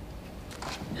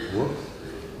 Whoops.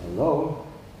 Hello?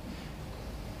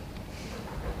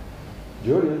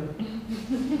 Julian?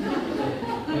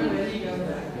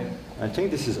 I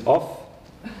think this is off.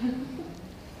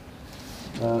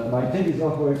 My thing is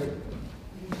not working.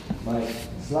 My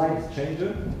slide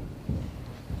changer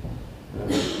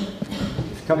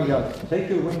is coming out. Take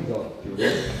your wings off,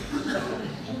 Julian.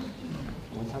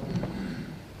 What's happening?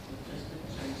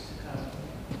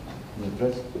 You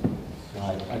press?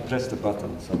 I pressed the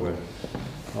button somewhere.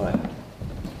 All right.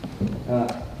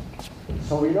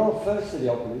 So we know first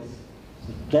Heliopolis,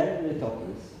 then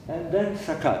Heliopolis, and then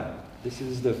Saqqara. This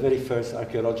is the very first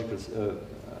archaeological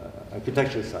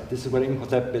architectural site. This is where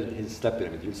Imhotep built his step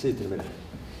pyramid. You'll see it in a minute.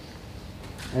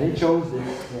 And he chose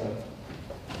this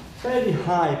fairly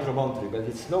high promontory, but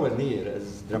it's nowhere near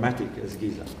as dramatic as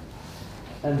Giza.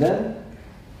 And then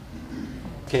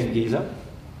came Giza.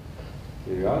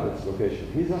 Here you are, that's the location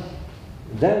of Giza.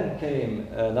 Then came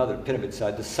another pyramid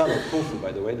site, the son of Khufu,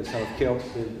 by the way, the son of Cheops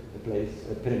built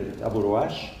a pyramid at Abu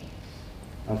Ruwash.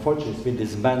 Unfortunately, it's been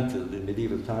dismantled in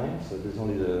medieval times, so there's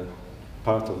only the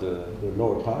part of the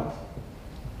lower part.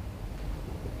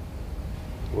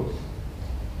 Whoops.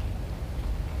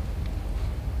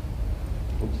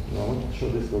 Oops. No, I want to show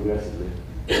this progressively.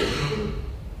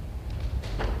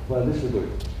 Well, this will do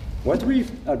it. What we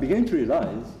are beginning to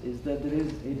realize is that there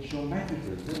is a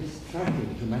geometrical, very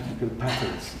striking geometrical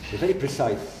patterns. They're very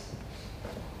precise.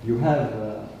 You have,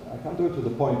 I can't do it to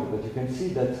the pointer, but you can see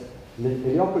that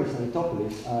Heliopolis and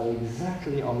Heliopolis are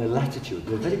exactly on a latitude.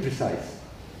 They're very precise.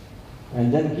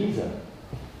 And then Giza,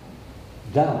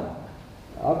 down.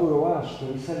 Abu Ruwash,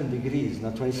 27 degrees.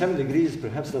 Now 27 degrees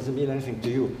perhaps doesn't mean anything to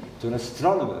you. To an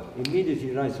astronomer,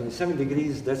 immediately rise 27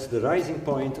 degrees, that's the rising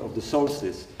point of the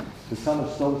solstice. The sun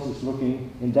of solstice looking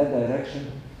in that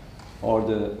direction, or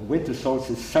the winter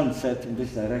solstice sunset in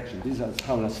this direction. These are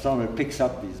how an astronomer picks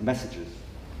up these messages.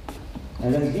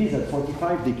 And then Giza,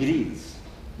 45 degrees.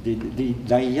 The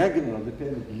diagonal of the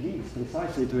pyramid leads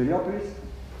precisely to Heliopolis.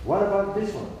 What about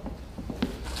this one?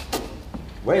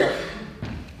 Way up.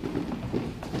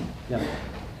 Yeah. Use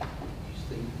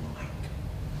the mic.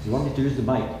 You want me to use the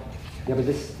mic? Yeah, but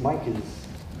this mic is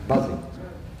buzzing.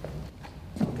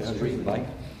 Okay, I'll use the mic.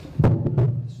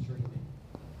 Streaming.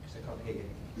 Because I can't hear you.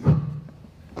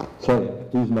 Sorry, I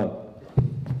have to use my.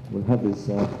 We'll have this.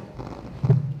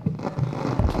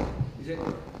 Is it?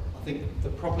 I think the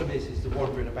problem is the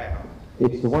wandering about.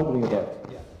 It's the wondering about.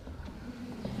 Yeah.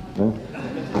 Huh?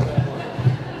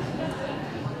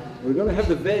 We're going to have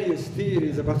the various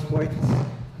theories about whiteness.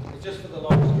 It's just for the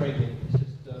longest gradient. It's just,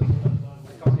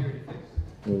 I can't hear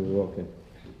anything. Okay.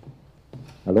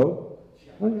 Hello?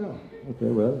 Oh, yeah. Okay,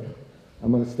 well,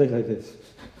 I'm going to stay like this.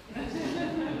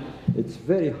 It's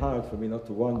very hard for me not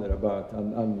to wonder about.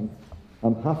 I'm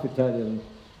half Italian,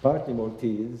 partly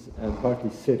Maltese, and partly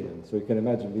Syrian. So you can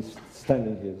imagine me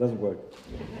standing here. It doesn't work.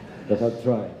 But I'll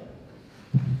try.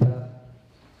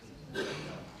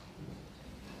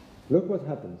 Look what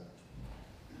happens.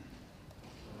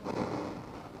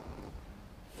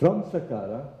 From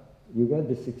Saqqara, you get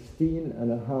the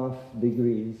 16.5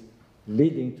 degrees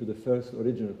leading to the first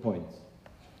original point.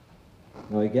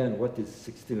 Now again, what is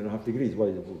 16.5 degrees?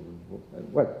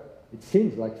 Well, it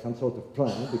seems like some sort of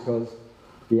plan because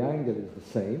the angle is the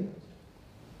same.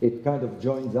 It kind of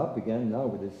joins up again now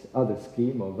with this other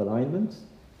scheme of alignments.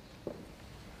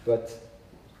 But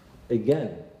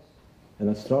again, an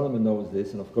astronomer knows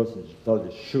this, and of course an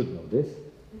Egyptologist should know this,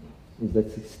 is that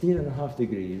 16.5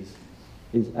 degrees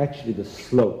is actually the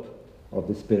slope of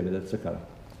this pyramid at Saqqara.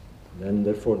 And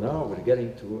therefore now we're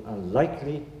getting to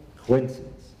unlikely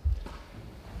coincidence.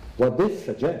 What this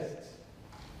suggests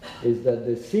is that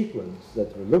the sequence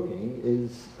that we're looking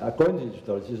is, according to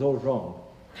Egyptologists, is all wrong.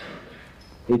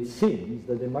 It seems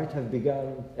that they might have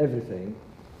begun everything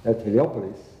at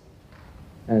Heliopolis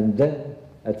and then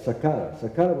at Saqqara.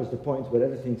 Saqqara was the point where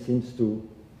everything seems to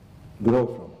grow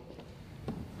from.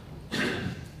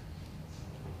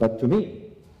 But to me,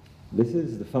 this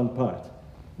is the fun part.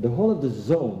 The whole of the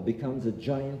zone becomes a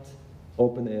giant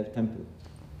open-air temple.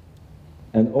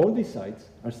 And all these sites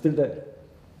are still there.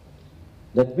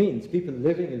 That means people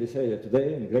living in this area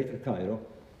today in Greater Cairo,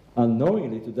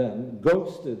 unknowingly to them,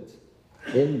 ghosted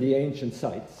in the ancient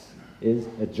sites is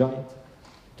a giant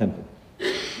temple.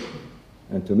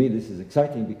 And to me this is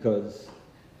exciting because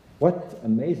what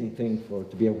amazing thing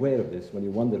to be aware of this when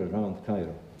you wander around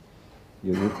Cairo.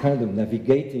 You're kind of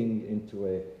navigating into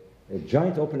a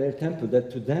giant open-air temple that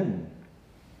to them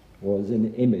was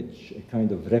an image, a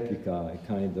kind of replica, a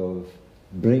kind of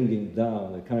bringing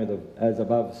down, a kind of as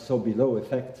above, so below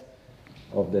effect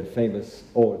of their famous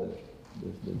order,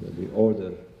 the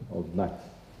order of Mat.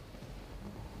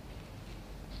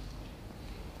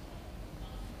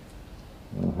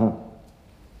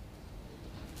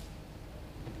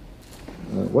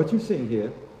 What you're seeing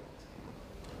here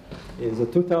is a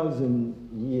 2000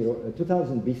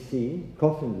 BC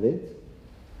coffin lid,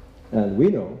 and we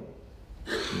know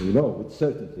with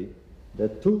certainty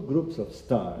that two groups of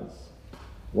stars,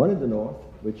 one in the north,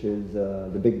 which is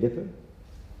the Big Dipper.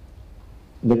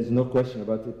 There is no question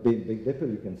about it being Big Dipper.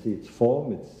 You can see its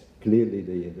form. It's clearly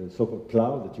the so-called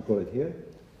plow that you call it here,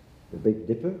 the Big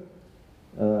Dipper.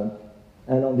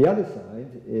 And on the other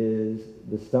side is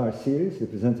the star Sirius,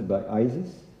 represented by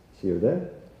Isis. See her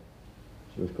there.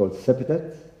 She was called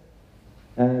Sepitet.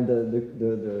 And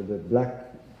the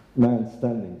black man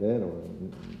standing there, or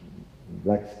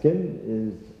black skin,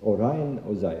 is Orion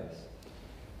Osiris.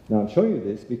 Now I'm showing you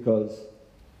this because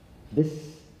this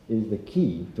is the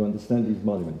key to understand these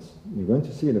monuments. You're going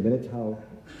to see in a minute how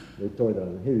they tore it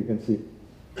out. Here you can see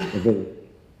a very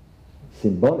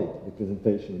symbolic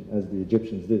representation as the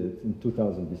Egyptians did it in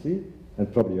 2000 BC,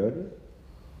 and probably earlier,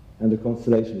 and the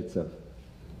constellation itself.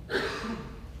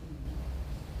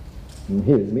 And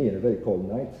here is me in a very cold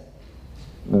night.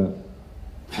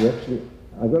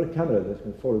 I've got a camera that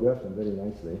can photograph them very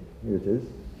nicely. Here it is.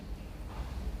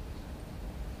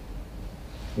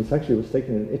 It actually was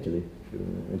taken in Italy, if you're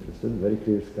interested. Very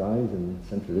clear skies in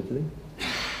central Italy.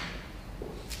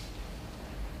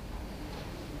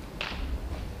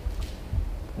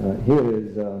 Here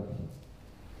is,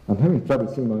 I'm having trouble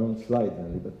seeing my own slide,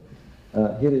 Andy,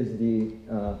 but here is the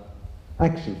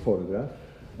actual photograph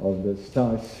of the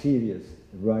star Sirius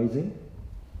rising.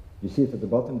 You see it at the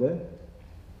bottom there?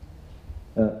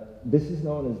 This is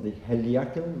known as the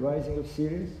heliacal rising of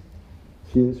Sirius.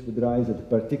 Sirius would rise at a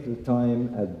particular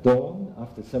time at dawn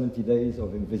after 70 days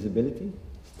of invisibility,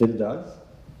 still does,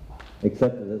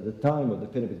 except that at the time of the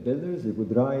pyramid builders it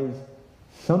would rise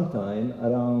sometime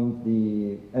around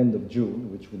the end of June,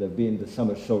 which would have been the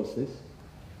summer solstice,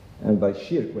 and by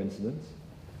sheer coincidence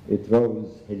it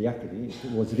rose heliacally.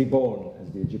 It was reborn,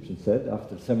 as the Egyptians said,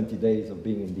 after 70 days of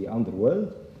being in the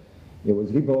underworld. It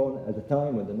was reborn at the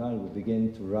time when the Nile would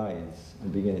begin to rise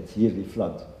and begin its yearly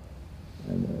flood.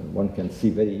 And one can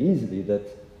see very easily that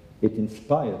it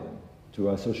inspired them to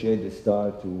associate this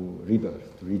star to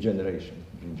rebirth, to regeneration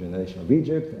of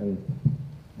Egypt, and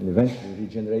eventually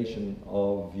regeneration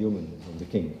of humans, of the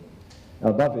king.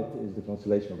 Above it is the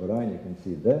constellation of Orion. You can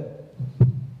see it there.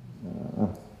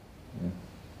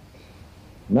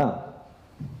 Now,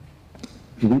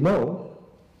 we know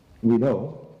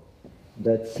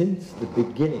that since the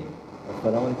beginning of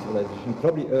pharaonic civilization,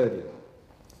 probably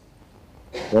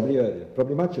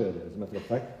much earlier, as a matter of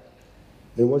fact,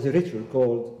 there was a ritual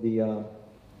called the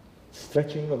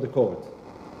stretching of the cord.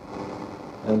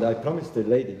 And I promised the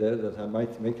lady there that I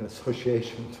might make an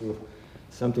association to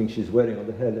something she's wearing on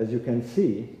the head. As you can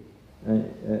see,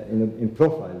 in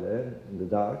profile there, in the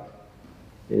dark,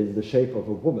 is the shape of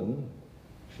a woman.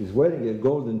 She's wearing a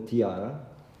golden tiara,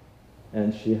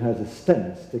 and she has a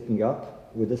stem sticking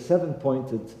up with a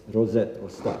 7-pointed rosette or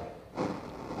star.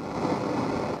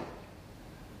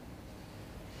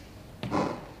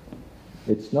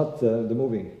 It's not the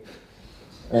moving.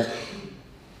 The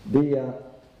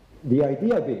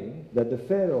idea being that the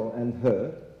pharaoh and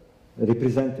her,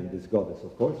 representing this goddess,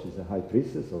 of course, she's a high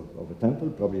priestess of a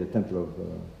temple, probably a temple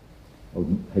of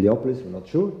Heliopolis, we're not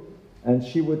sure, and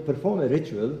she would perform a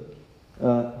ritual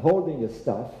holding a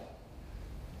staff.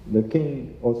 The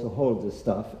king also holds a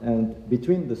staff, and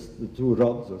between the two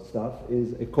rods or staff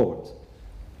is a cord.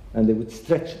 And they would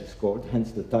stretch this cord,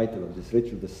 hence the title of this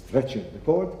ritual, the stretching of the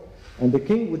cord. And the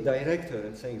king would direct her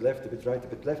and saying left a bit, right a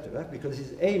bit, left a bit, because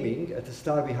he's aiming at a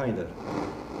star behind her.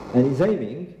 And he's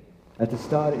aiming at a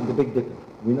star in the Big Dipper.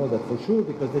 We know that for sure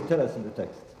because they tell us in the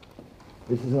text.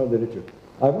 This is not the ritual.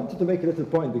 I wanted to make a little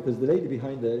point because the lady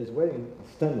behind there is wearing a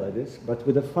stem like this, but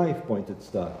with a 5-pointed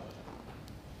star.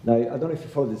 Now, I don't know if you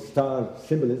follow the star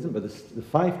symbolism, but the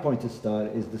 5-pointed star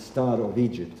is the star of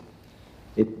Egypt.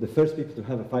 The first people to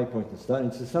have a 5-pointed star, and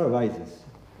it's the star of Isis.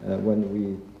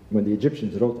 When the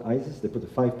Egyptians wrote Isis, they put a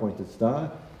 5-pointed star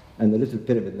and a little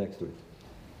pyramid next to it.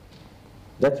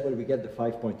 That's where we get the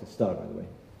 5-pointed star, by the way.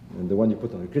 And the one you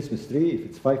put on a Christmas tree, if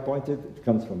it's 5-pointed, it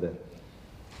comes from there.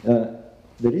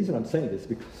 The reason I'm saying this,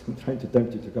 because I'm trying to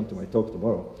tempt you to come to my talk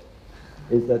tomorrow,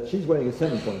 is that she's wearing a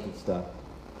 7-pointed star.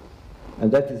 And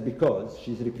that is because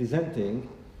she's representing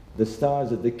the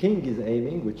stars that the king is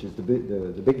aiming, which is the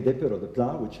Big Dipper or the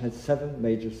Plough, which has 7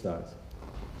 major stars,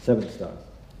 7 stars.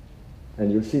 And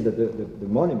you'll see that the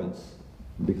monuments,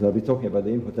 because I'll be talking about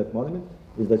the Imhotep monument,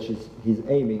 is that he's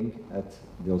aiming at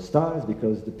those stars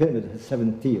because the pyramid has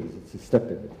 7 tiers. It's a step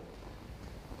pyramid.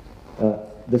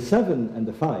 The 7 and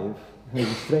the 5 has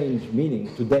a strange meaning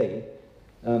today.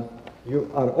 You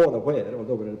are all aware,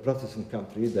 although we're in a Protestant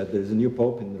country, that there's a new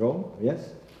pope in Rome,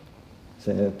 yes?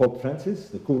 Pope Francis,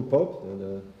 the cool pope.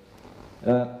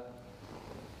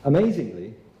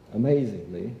 Amazingly,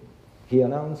 he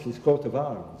announced his coat of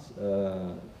arms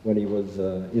when he was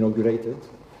inaugurated,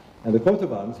 and the coat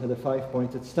of arms had a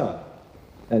 5-pointed star.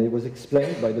 And it was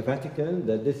explained by the Vatican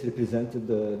that this represented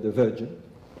the Virgin,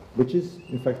 which is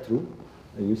in fact true.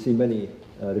 You see many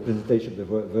representations of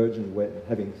the Virgin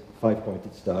having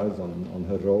 5-pointed stars on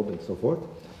her robe and so forth.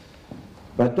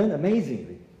 But then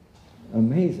amazingly,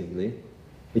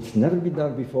 it's never been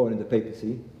done before in the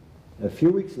papacy. A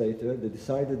few weeks later, they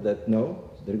decided that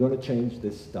no, they're going to change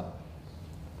this star.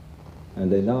 And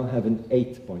they now have an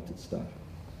 8-pointed star.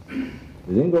 They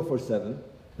didn't go for 7,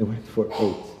 they went for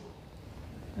 8.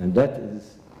 And that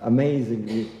is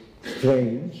amazingly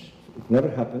strange. It never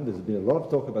happened. There's been a lot of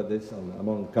talk about this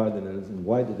among cardinals and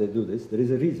why did they do this. There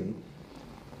is a reason.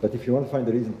 But if you want to find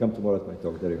the reason, come tomorrow at my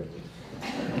talk. There you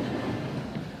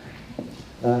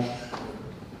go.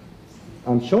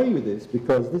 I'm showing you this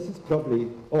because this is probably,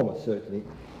 almost certainly,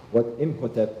 what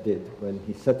Imhotep did when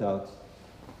he set out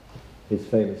his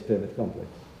famous pyramid complex.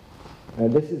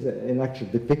 And this is an actual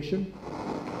depiction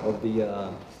of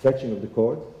the stretching of the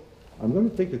cord. I'm going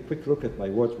to take a quick look at my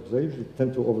watch because I usually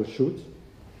tend to overshoot.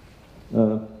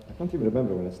 I can't even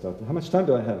remember when I started. How much time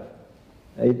do I have?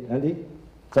 Andy?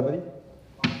 Somebody?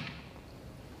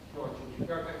 George, would you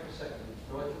go back for a second?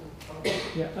 George?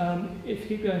 Yeah, if you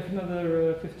keep going for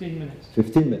another 15 minutes.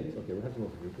 15 minutes. Okay, we'll have to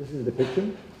move. This is the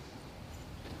depiction.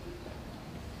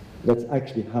 That's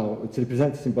actually how it's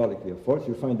represented symbolically, of course.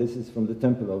 You'll find this is from the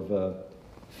temple of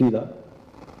Phila.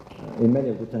 In many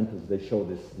of the temples, they show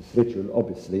this ritual,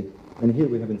 obviously. And here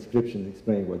we have inscriptions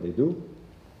explaining what they do.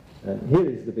 Here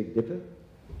is the Big Dipper.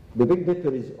 The Big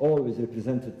Dipper is always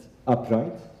represented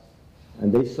upright,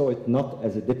 and they saw it not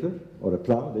as a dipper or a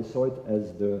plow, they saw it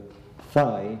as the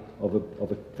thigh of a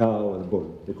cow or a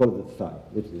bull. They call it the thigh,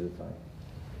 literally the thigh.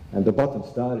 And the bottom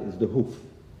star is the hoof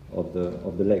of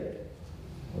the leg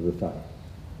of the thigh.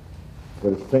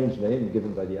 Got a strange name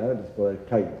given by the Arabs, it's called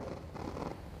al-Qaid.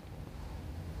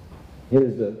 Here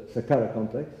is the Saqqara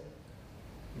complex,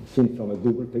 seen from a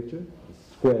Google picture. The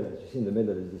square that you see in the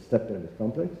middle is the step pyramid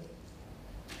complex.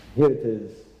 Here it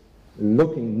is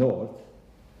looking north.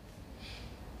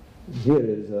 Here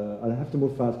is, I'll have to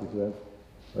move fast because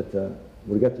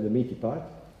we'll get to the meaty part.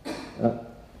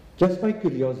 Just by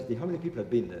curiosity, how many people have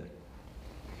been there?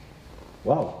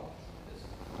 Wow.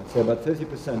 I'd say about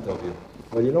 30% of you.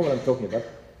 Well, you know what I'm talking about.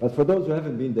 But for those who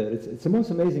haven't been there, it's the most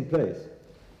amazing place.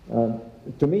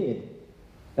 To me,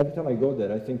 every time I go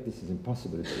there, I think this is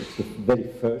impossible. It's the very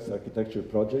first architectural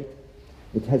project.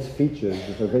 It has features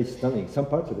that are very stunning. Some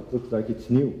parts of it look like it's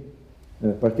new,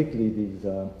 particularly these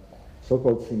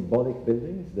so-called symbolic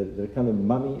buildings. They're kind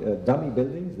of dummy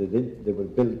buildings. They were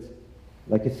built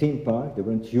like a theme park. They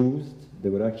weren't used. They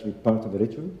were actually part of a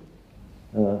ritual.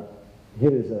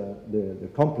 Here is the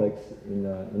complex in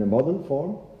a model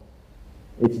form.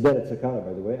 It's there at Saqqara,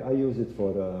 by the way. I use it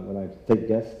for when I take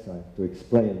guests to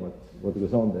explain what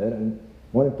goes on there, and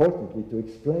more importantly, to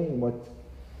explain what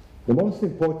the most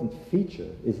important feature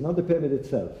is not the pyramid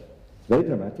itself. It's very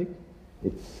dramatic.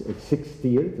 It's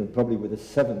 6-tiered and probably with a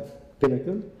 7th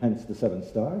pinnacle, hence the 7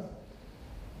 stars.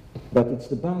 But it's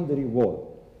the boundary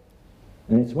wall.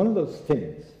 And it's one of those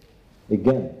things,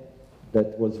 again,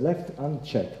 that was left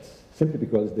unchecked simply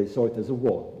because they saw it as a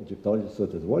wall. Egyptologists saw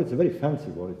it as a wall. It's a very fancy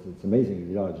wall. It's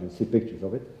amazingly large. You'll see pictures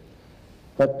of it.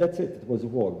 But that's it. It was a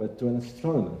wall. But to an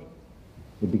astronomer,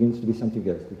 it begins to be something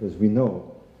else, because we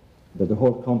know that the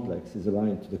whole complex is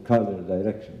aligned to the cardinal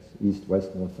directions, east,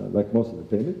 west, north, south, like most of the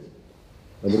pyramids.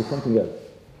 But there is something else.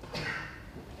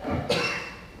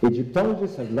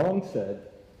 Egyptologists have long said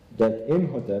that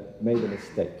Imhotep made a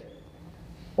mistake.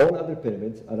 All other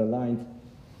pyramids are aligned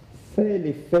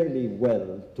fairly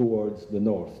well towards the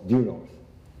north, due north.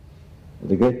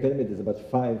 The Great Pyramid is about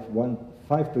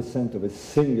 5% of a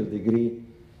single degree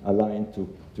aligned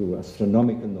to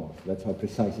astronomical north. That's how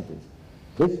precise it is.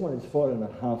 This one is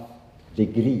 4.5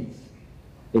 degrees.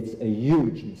 It's a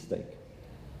huge mistake.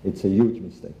 It's a huge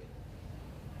mistake.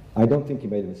 I don't think he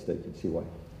made a mistake. You'll see why.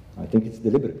 I think it's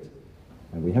deliberate.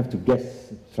 And we have to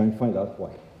guess, try and find out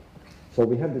why. So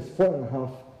we have this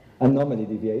 4.5 anomaly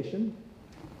deviation.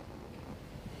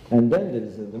 And then there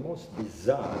is the most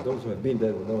bizarre, those who have been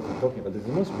there will know what I'm talking about, there's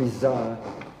the most bizarre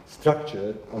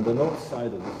structure on the north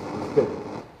side of this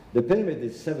pyramid. The pyramid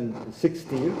is 6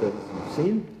 tiers, as you've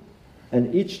seen,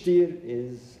 and each tier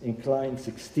is inclined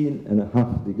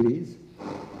 16.5 degrees.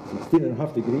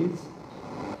 16.5 degrees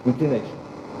inclination.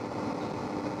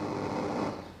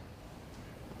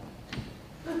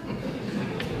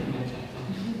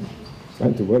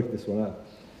 Trying to work this one out.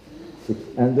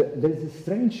 And there's a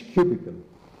strange cubicle.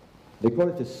 They call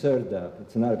it a serdab.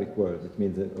 It's an Arabic word. It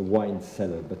means a wine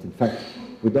cellar. But in fact,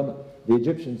 the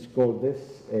Egyptians call this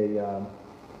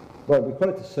well, we call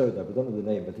it a serdab. We don't know the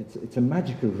name, but it's a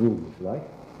magical room, if you like.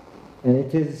 And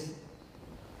it is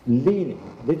leaning,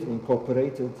 literally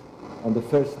incorporated on the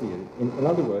first tier. In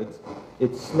other words,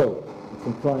 it's sloped. It's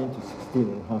inclined to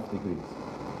 16.5 degrees.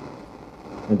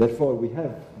 And therefore, we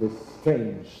have this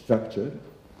strange structure,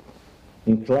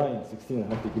 inclined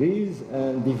 16.5 degrees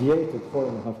and deviated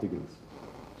 4.5 degrees.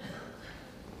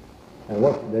 And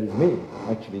what there is me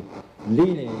actually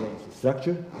leaning against the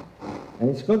structure, and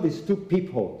it's got these 2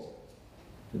 peepholes.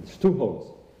 It's 2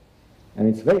 holes. And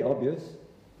it's very obvious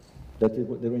that they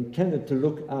were intended to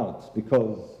look out,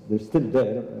 because they're still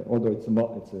there, although it's a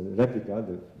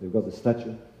replica, they've got the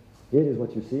statue. Here is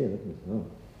what you see, and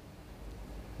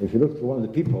if you look through one of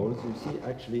the peepholes, you see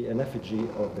actually an effigy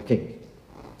of the king.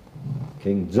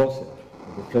 King Joseph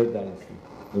of the 3rd dynasty,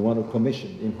 the one who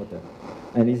commissioned Imhotep.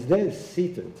 And he's there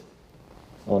seated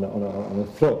on a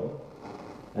throne,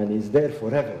 and he's there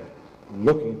forever,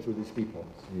 looking through these peepholes.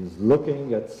 He's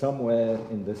looking at somewhere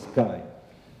in the sky.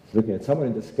 He's looking at somewhere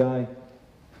in the sky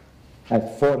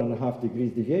at 4.5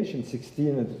 degrees deviation, 16,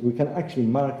 and we can actually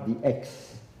mark the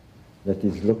X that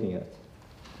he's looking at.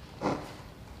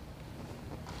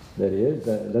 There he is.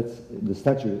 That's the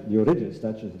statue, the original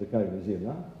statue is the Cairo Museum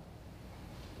now.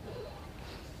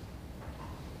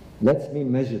 That's me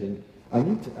measuring. I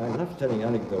love telling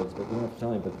anecdotes, but we don't have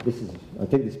time. But I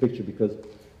take this picture because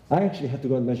I actually had to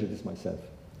go and measure this myself.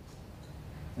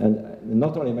 And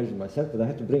not only measured myself, but I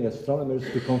had to bring astronomers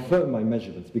to confirm my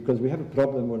measurements, because we have a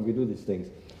problem when we do these things.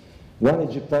 One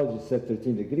Egyptologist said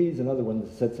 13 degrees, another one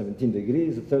said 17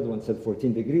 degrees, the third one said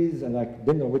 14 degrees, and I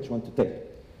didn't know which one to take.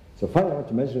 So finally I went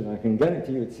to measure it, and I can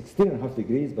guarantee you it's 16.5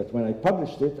 degrees, but when I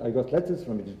published it, I got letters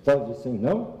from Egyptologists saying,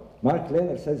 no, Mark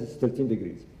Lehner says it's 13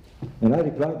 degrees. And I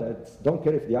replied, I don't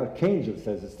care if the archangel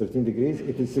says it's 13 degrees,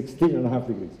 it is 16.5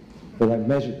 degrees, because I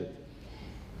measured it.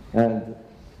 And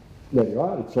there you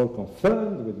are, it's all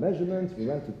confirmed with measurements. We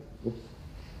went to, oops.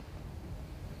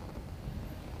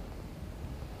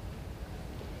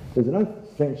 There's another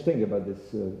strange thing about this.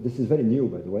 This is very new,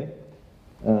 by the way.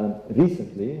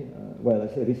 Recently, well, I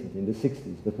say recently, in the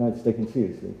 60s, but now it's taken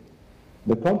seriously.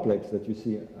 The complex that you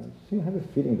see, I have a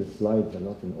feeling the slides are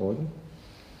not in order.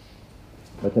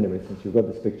 But anyway, since you've got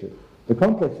this picture. The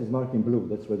complex is marked in blue.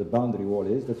 That's where the boundary wall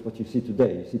is. That's what you see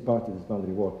today. You see part of this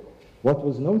boundary wall. What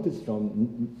was noticed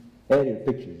from aerial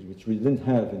pictures, which we didn't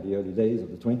have in the early days of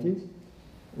the 20s,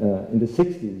 in the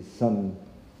 60s, some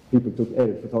people took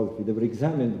aerial photography. They were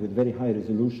examined with very high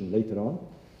resolution later on,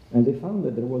 and they found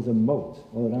that there was a moat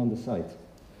all around the site.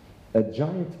 A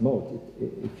giant moat.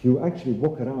 If you actually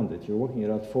walk around it, you're walking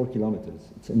around 4 kilometers.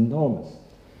 It's enormous.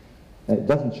 It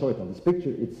doesn't show it on this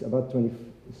picture. It's about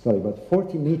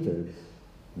 40 meters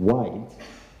wide.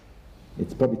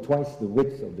 It's probably twice the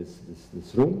width of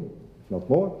this room, if not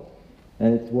more.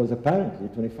 And it was apparently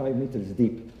 25 meters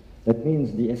deep. That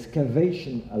means the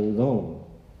excavation alone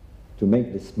to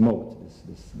make this moat,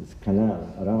 this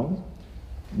canal around,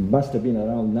 must have been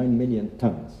around 9 million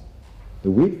tons.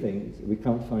 The weird thing is we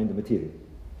can't find the material,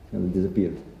 and it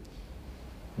disappeared.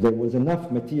 There was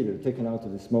enough material taken out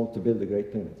of this moat to build the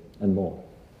Great Pyramid, and more.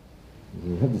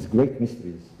 We have these great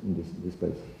mysteries in this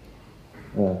place.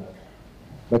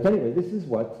 But anyway, this is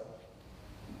what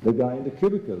the guy in the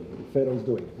cubicle, the Pharaoh, is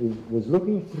doing. He was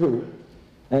looking through,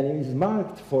 and he's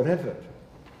marked forever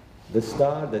the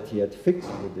star that he had fixed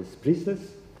with this priestess,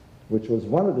 which was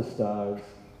one of the stars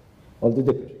of the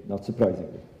Dipper, not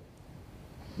surprisingly.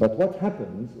 But what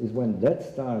happens is when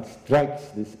that star strikes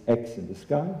this X in the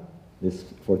sky, this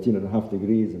 14.5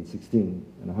 degrees and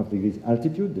 16.5 degrees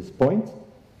altitude, this point,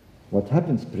 what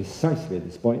happens precisely at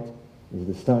this point is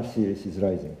the star series is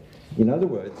rising. In other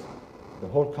words, the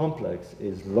whole complex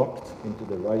is locked into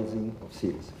the rising of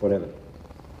Sirius forever.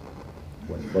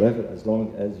 Well, forever, as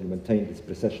long as you maintain this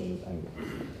precessional angle.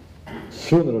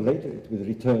 Sooner or later, it will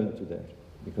return to there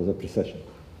because of precession.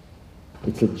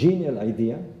 It's a genial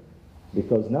idea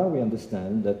because now we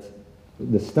understand that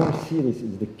the star series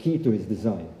is the key to his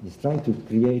design. He's trying to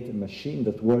create a machine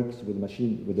that works with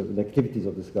the activities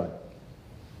of the sky.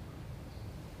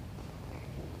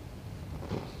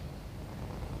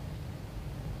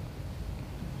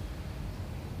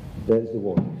 There's the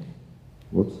wall.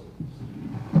 Whoops.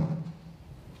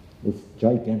 It's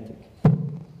gigantic.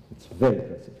 It's very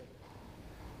impressive.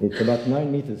 It's about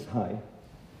 9 meters high.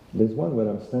 There's one where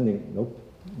I'm standing. Nope,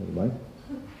 never mind.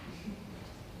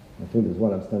 I think there's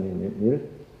one I'm standing near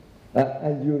it.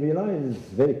 And you realize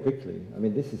very quickly, I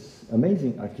mean, this is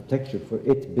amazing architecture for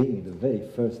it being the very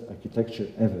first architecture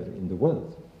ever in the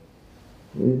world.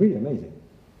 It's really amazing.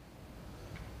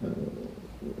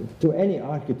 To any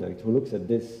architect who looks at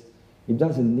this, it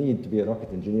doesn't need to be a rocket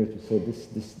engineer to say this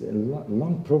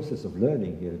long process of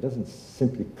learning here. It doesn't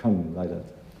simply come like that.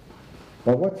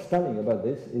 But what's stunning about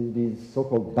this is these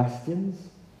so-called bastions.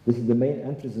 This is the main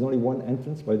entrance. There's only one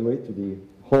entrance, by the way, to the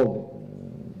whole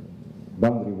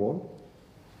boundary wall.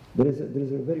 There is a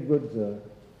very good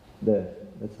there.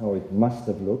 That's how it must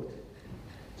have looked.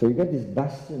 So you get these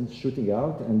bastions shooting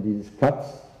out and these cuts.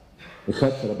 The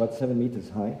cuts are about 7 meters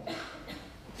high.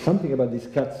 Something about these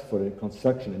cuts for a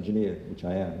construction engineer, which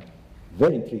I am,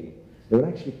 very intriguing. They were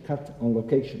actually cut on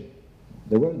location.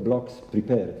 They weren't blocks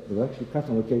prepared. They were actually cut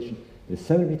on location. They're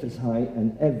 7 meters high,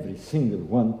 and every single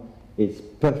one is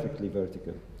perfectly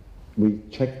vertical. We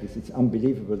checked this. It's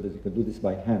unbelievable that you can do this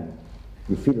by hand.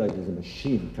 You feel like there's a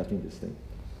machine cutting this thing.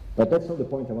 But that's not the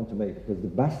point I want to make, because the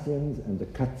bastions and the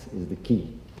cuts is the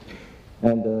key.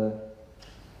 And,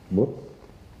 whoops.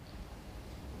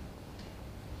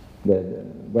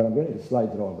 Well, I'm getting the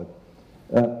slides wrong,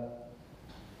 but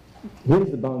here is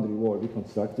the boundary wall we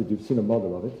constructed. You've seen a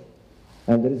model of it.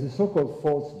 And there is a so-called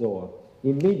false door.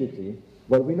 Immediately,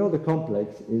 well, we know the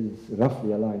complex is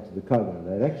roughly aligned to the cardinal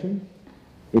direction.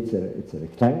 It's a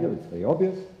rectangle, it's very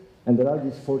obvious. And there are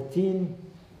these 14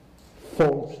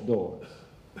 false doors.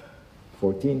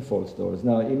 14 false doors.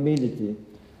 Now, immediately,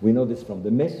 we know this from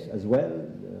the myth as well.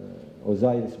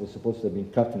 Osiris was supposed to have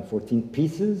been cut in 14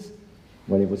 pieces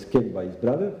when he was killed by his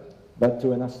brother. But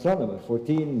to an astronomer,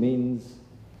 14 means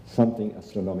something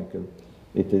astronomical.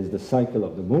 It is the cycle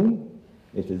of the moon.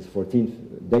 It is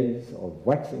 14 days of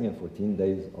waxing and 14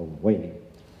 days of waning.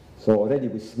 So already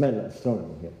we smell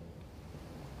astronomy here.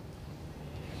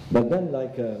 But then,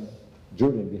 like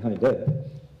Julian behind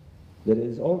there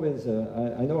is always,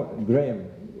 I know Graham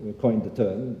coined the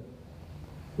term,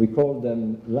 we call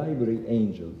them library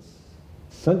angels.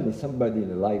 Suddenly somebody in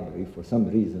the library, for some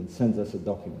reason, sends us a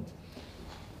document.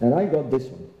 And I got this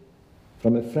one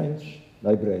from a French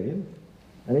librarian.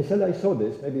 And he said, I saw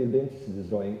this, maybe you'll be interested in this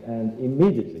drawing, and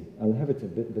immediately, I'll have it a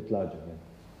bit larger here.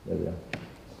 There we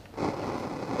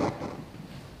are.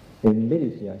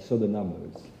 Immediately I saw the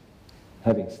numbers.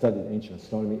 Having studied ancient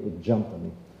astronomy, it jumped on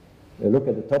me. Look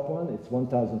at the top one, it's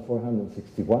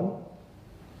 1,461.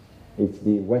 It's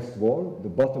the west wall. The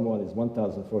bottom one is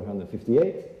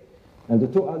 1,458. And the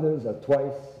two others are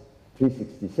twice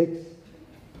 366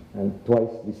 and twice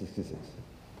 366.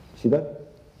 See that?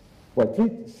 Well,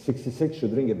 366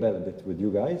 should ring a bell a bit with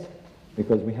you guys,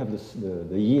 because we have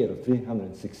the year of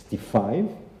 365,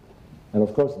 and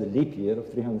of course the leap year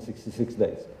of 366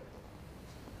 days.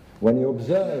 When you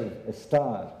observe a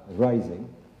star rising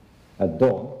at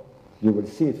dawn, you will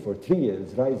see it for 3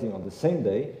 years rising on the same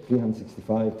day,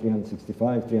 365,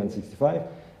 365, 365,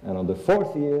 and on the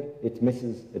 4th year, it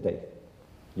misses a day.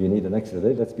 You need an extra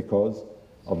day. That's because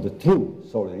of the true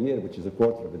solar year, which is a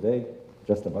quarter of a day,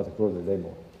 just about a quarter of a day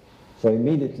more. So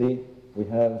immediately, we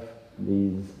have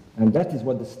these, and that is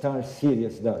what the star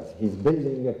Sirius does. He's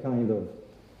building a kind of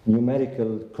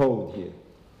numerical code here.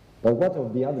 But what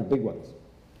of the other big ones?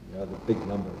 The other big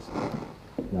numbers.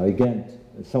 Now again,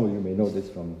 some of you may know this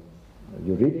from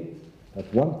your readings,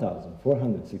 that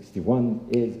 1461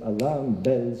 is alarm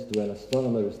bells to an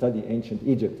astronomer who studied ancient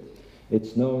Egypt.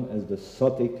 It's known as the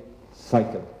Sotic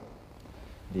cycle.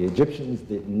 The Egyptians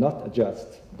did not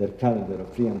adjust their calendar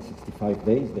of 365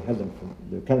 days. They had them from,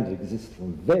 the calendar exists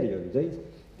from very early days.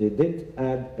 They didn't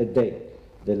add a day.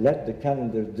 They let the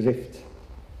calendar drift.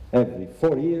 Every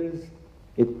 4 years,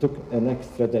 it took an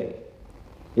extra day.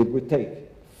 It would take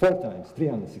 4 times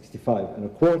 365 and a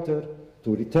quarter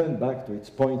to return back to its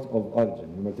point of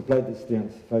origin. You multiply this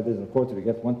 365 days and a quarter, you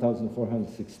get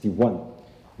 1461,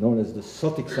 known as the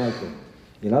Sotic cycle.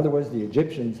 In other words, the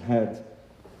Egyptians had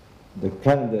the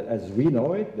calendar as we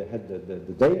know it. They had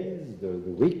the days, the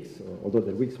weeks, although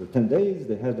the weeks were 10 days.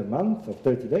 They had a month of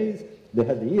 30 days. They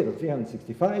had the year of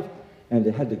 365, and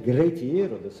they had the great year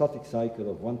of the Sotic cycle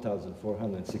of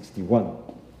 1461.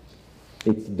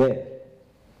 It's there.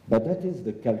 But that is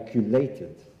the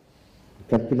calculated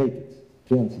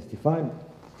 365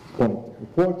 point a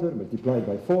quarter multiplied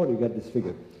by 4, you get this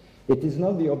figure. It is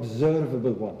not the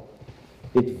observable one.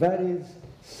 It varies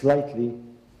slightly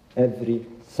every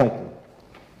cycle.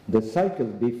 The cycle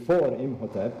before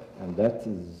Imhotep, and that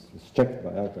is checked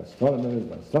by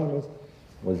astronomers,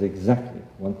 was exactly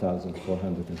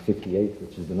 1458,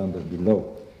 which is the number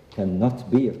below. Cannot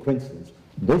be a coincidence.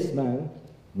 This man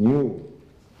knew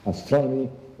astronomy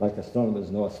like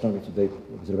astronomers know astronomy today,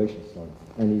 observation astronomy.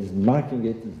 And he's marking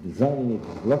it, he's designing it,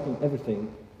 he's blocking everything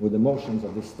with the motions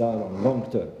of this star on long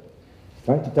term. He's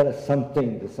trying to tell us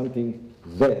something, there's something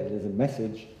there, there's a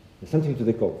message, there's something to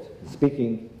decode. He's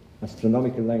speaking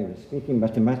astronomical language, speaking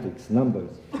mathematics,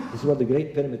 numbers. This is what the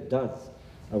Great Pyramid does.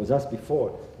 I was asked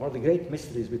before, one of the great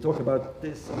mysteries, we talk about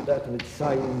this and that and its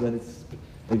science, and it's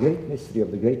the great mystery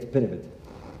of the Great Pyramid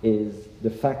is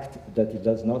the fact that it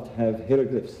does not have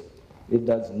hieroglyphs. It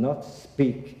does not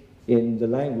speak in the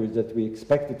language that we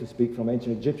expected to speak from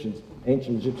ancient Egyptians.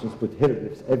 Ancient Egyptians put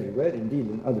hieroglyphs everywhere, indeed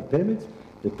in other pyramids.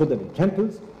 They put them in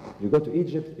temples. You go to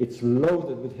Egypt, it's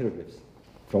loaded with hieroglyphs.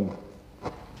 From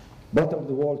bottom of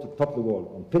the wall to top of the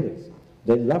wall, on pillars.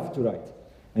 They love to write.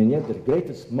 And yet their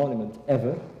greatest monument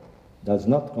ever does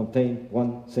not contain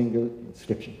one single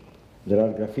inscription. There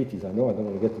are graffitis, I know, I don't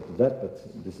want to get into that, but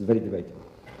this is very debatable.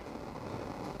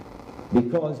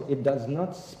 Because it does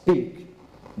not speak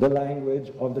the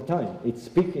language of the time. It's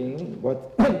speaking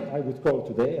what I would call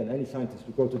today, and any scientist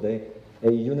would call today, a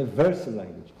universal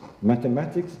language.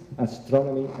 Mathematics,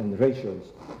 astronomy, and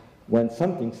ratios. When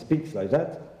something speaks like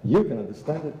that, you can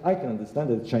understand it, I can understand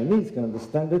it, the Chinese can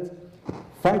understand it.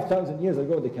 5,000 years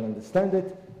ago, they can understand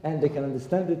it, and they can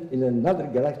understand it in another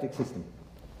galactic system.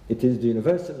 It is the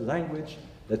universal language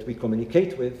that we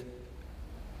communicate with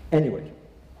anywhere,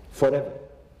 forever.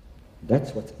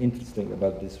 That's what's interesting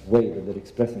about this way that they're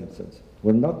expressing themselves.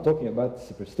 We're not talking about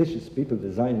superstitious people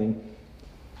designing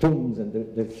tombs, and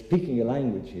they're speaking a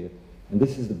language here. And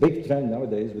this is the big trend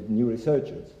nowadays with new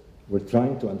researchers. We're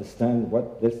trying to understand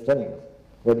what they're telling us.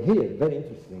 But here, very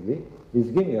interestingly,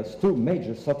 he's giving us 2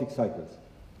 major Sotic cycles.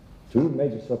 2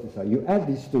 major Sotic cycles. You add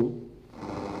these 2.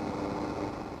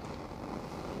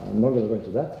 I'm not going to go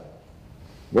into that.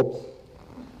 Whoops.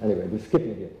 Anyway, we're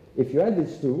skipping here. If you add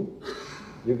these 2,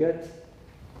 you get,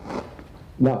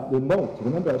 now the moat,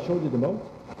 remember I showed you the moat?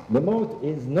 The moat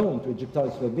is known to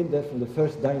Egyptologists who have been there from the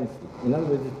first dynasty. In other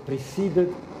words, it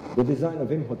preceded the design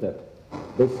of Imhotep.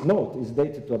 This moat is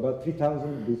dated to about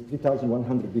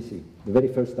 3100 BC, the very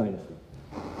first dynasty.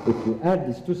 If you add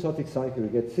these 2 Sotic cycles, you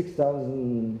get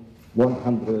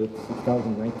 6100,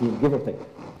 6019, give or take.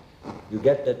 You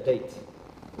get that date.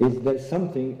 Is there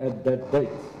something at that date?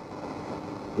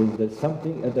 Is there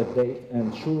something at that date?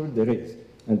 And sure there is.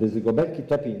 And there's a Göbekli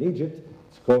Tepe in Egypt.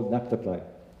 It's called Naphtali.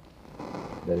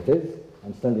 There it is.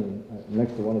 I'm standing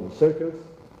next to one of the circles.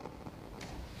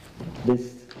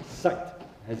 This site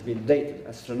has been dated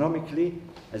astronomically,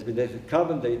 has been dated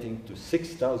carbon dating to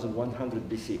 6100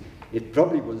 BC. It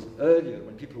probably was earlier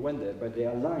when people went there, but they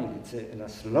are aligned. It's an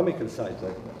astronomical site,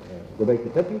 like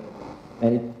Göbekli Tepe,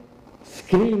 and it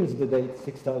screams the date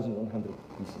 6,100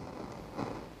 BC.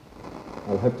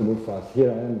 I'll have to move fast.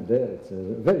 Here I am there. It's a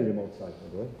very remote site,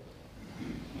 by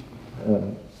the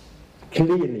way.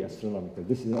 Clearly astronomical.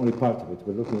 This is only part of it.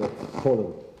 We're looking at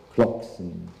solar clocks.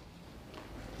 And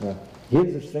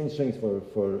here's a strange thing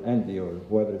for Andy or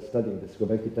whoever is studying this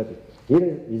Göbekli Tepe.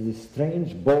 Here is these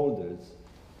strange boulders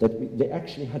that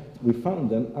we found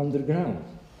them underground.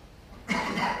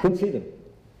 Couldn't see them.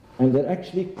 And they're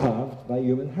actually carved by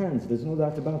human hands. There's no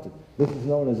doubt about it. This is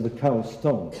known as the cow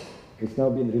stone. It's now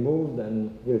been removed,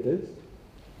 and here it is.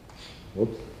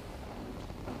 Whoops.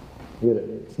 Here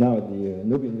it's now at the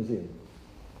Nubian Museum.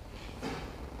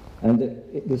 And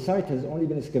the site has only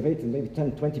been excavated maybe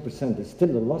 10-20%. There's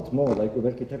still a lot more, like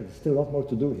Göbekli Tepe, there's still a lot more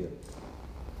to do here.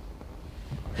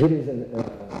 Here is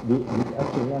the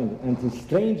actual line. And the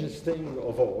strangest thing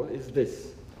of all is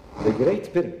this. The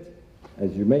Great Pyramid,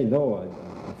 as you may know, I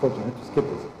unfortunately had to skip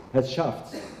this, has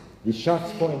shafts. These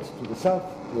shafts point to the south,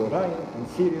 to Orion and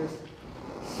Sirius,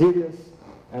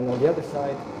 and on the other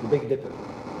side, the Big Dipper.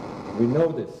 We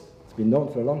know this. It's been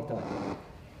known for a long time.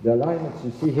 The alignments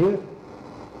you see here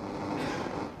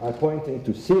are pointing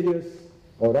to Sirius,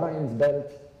 Orion's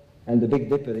belt, and the Big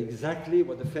Dipper. Exactly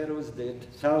what the pharaohs did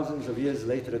thousands of years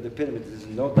later at the pyramids. There's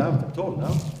no doubt at all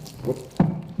now. Whoops.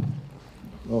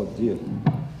 Oh dear.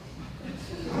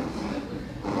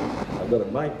 I've got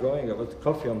a mic going, I've got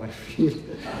coffee on my feet.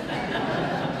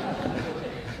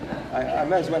 I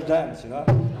may as well dance, you know.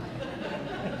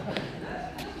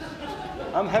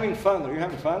 I'm having fun. Are you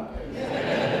having fun?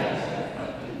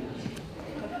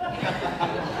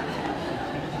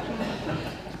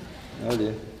 Oh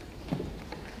dear.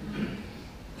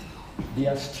 The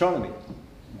astronomy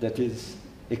that is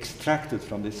extracted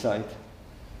from this site,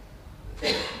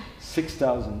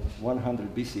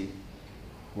 6,100 BC,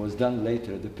 was done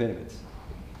later at the pyramids.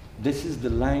 This is the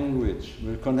language.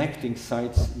 We're connecting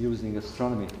sites using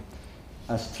astronomy.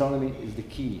 Astronomy is the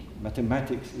key.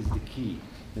 Mathematics is the key.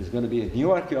 There's going to be a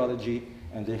new archaeology,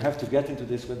 and they have to get into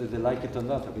this whether they like it or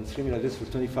not. I've been screaming like this for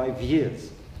 25 years.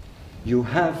 You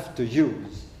have to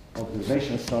use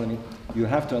observation astronomy. You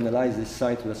have to analyze this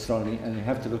site with astronomy, and you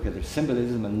have to look at their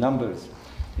symbolism and numbers,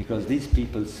 because these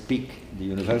people speak the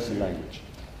universal language.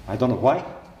 I don't know why.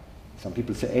 Some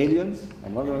people say aliens.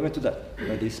 I'm not going to go into that.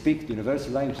 But they speak the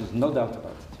universal language, there's no doubt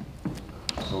about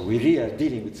it. So we really are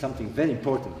dealing with something very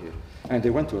important here. And they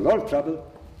went to a lot of trouble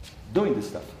doing this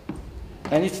stuff.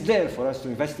 And it's there for us to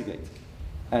investigate.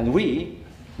 And we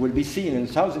will be seen in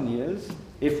 1,000 years,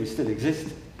 if we still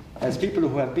exist, as people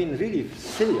who have been really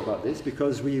silly about this,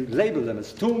 because we label them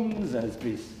as tombs, as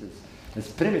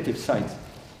primitive sites.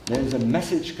 There is a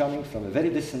message coming from a very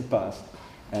distant past,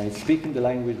 and it's speaking the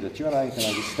language that you and I can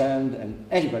understand, and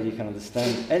anybody can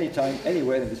understand, anytime,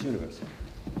 anywhere in this universe.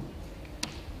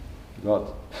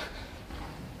 God.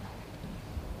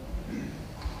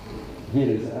 Here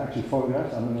is actually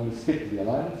photographs. I'm going to skip the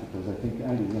alliance because I think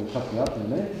Andy's going to shut me up in a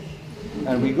minute.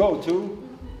 And we go to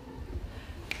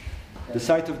the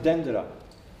site of Dendera.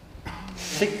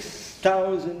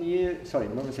 6,000 years, sorry,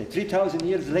 I'm going to say 3,000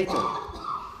 years later.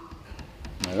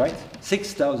 Am I right?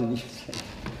 6,000 years later.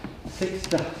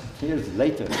 6,000 years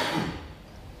later.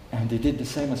 And they did the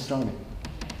same astronomy.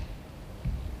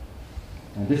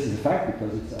 And this is a fact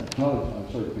because it's acknowledged.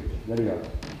 I'll show you the picture. There we go.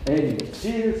 Aiming at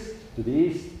Sirius to the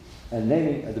east, and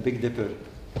naming at the Big Dipper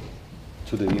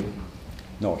to the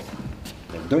north.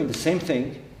 They're doing the same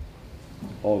thing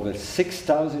over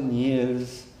 6,000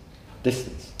 years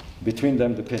distance between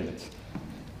them, the pyramids.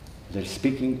 They're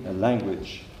speaking a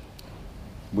language.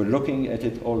 We're looking at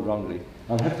it all wrongly.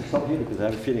 I'll have to stop here because I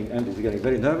have a feeling Andy's getting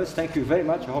very nervous. Thank you very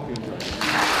much. I hope you enjoy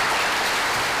it.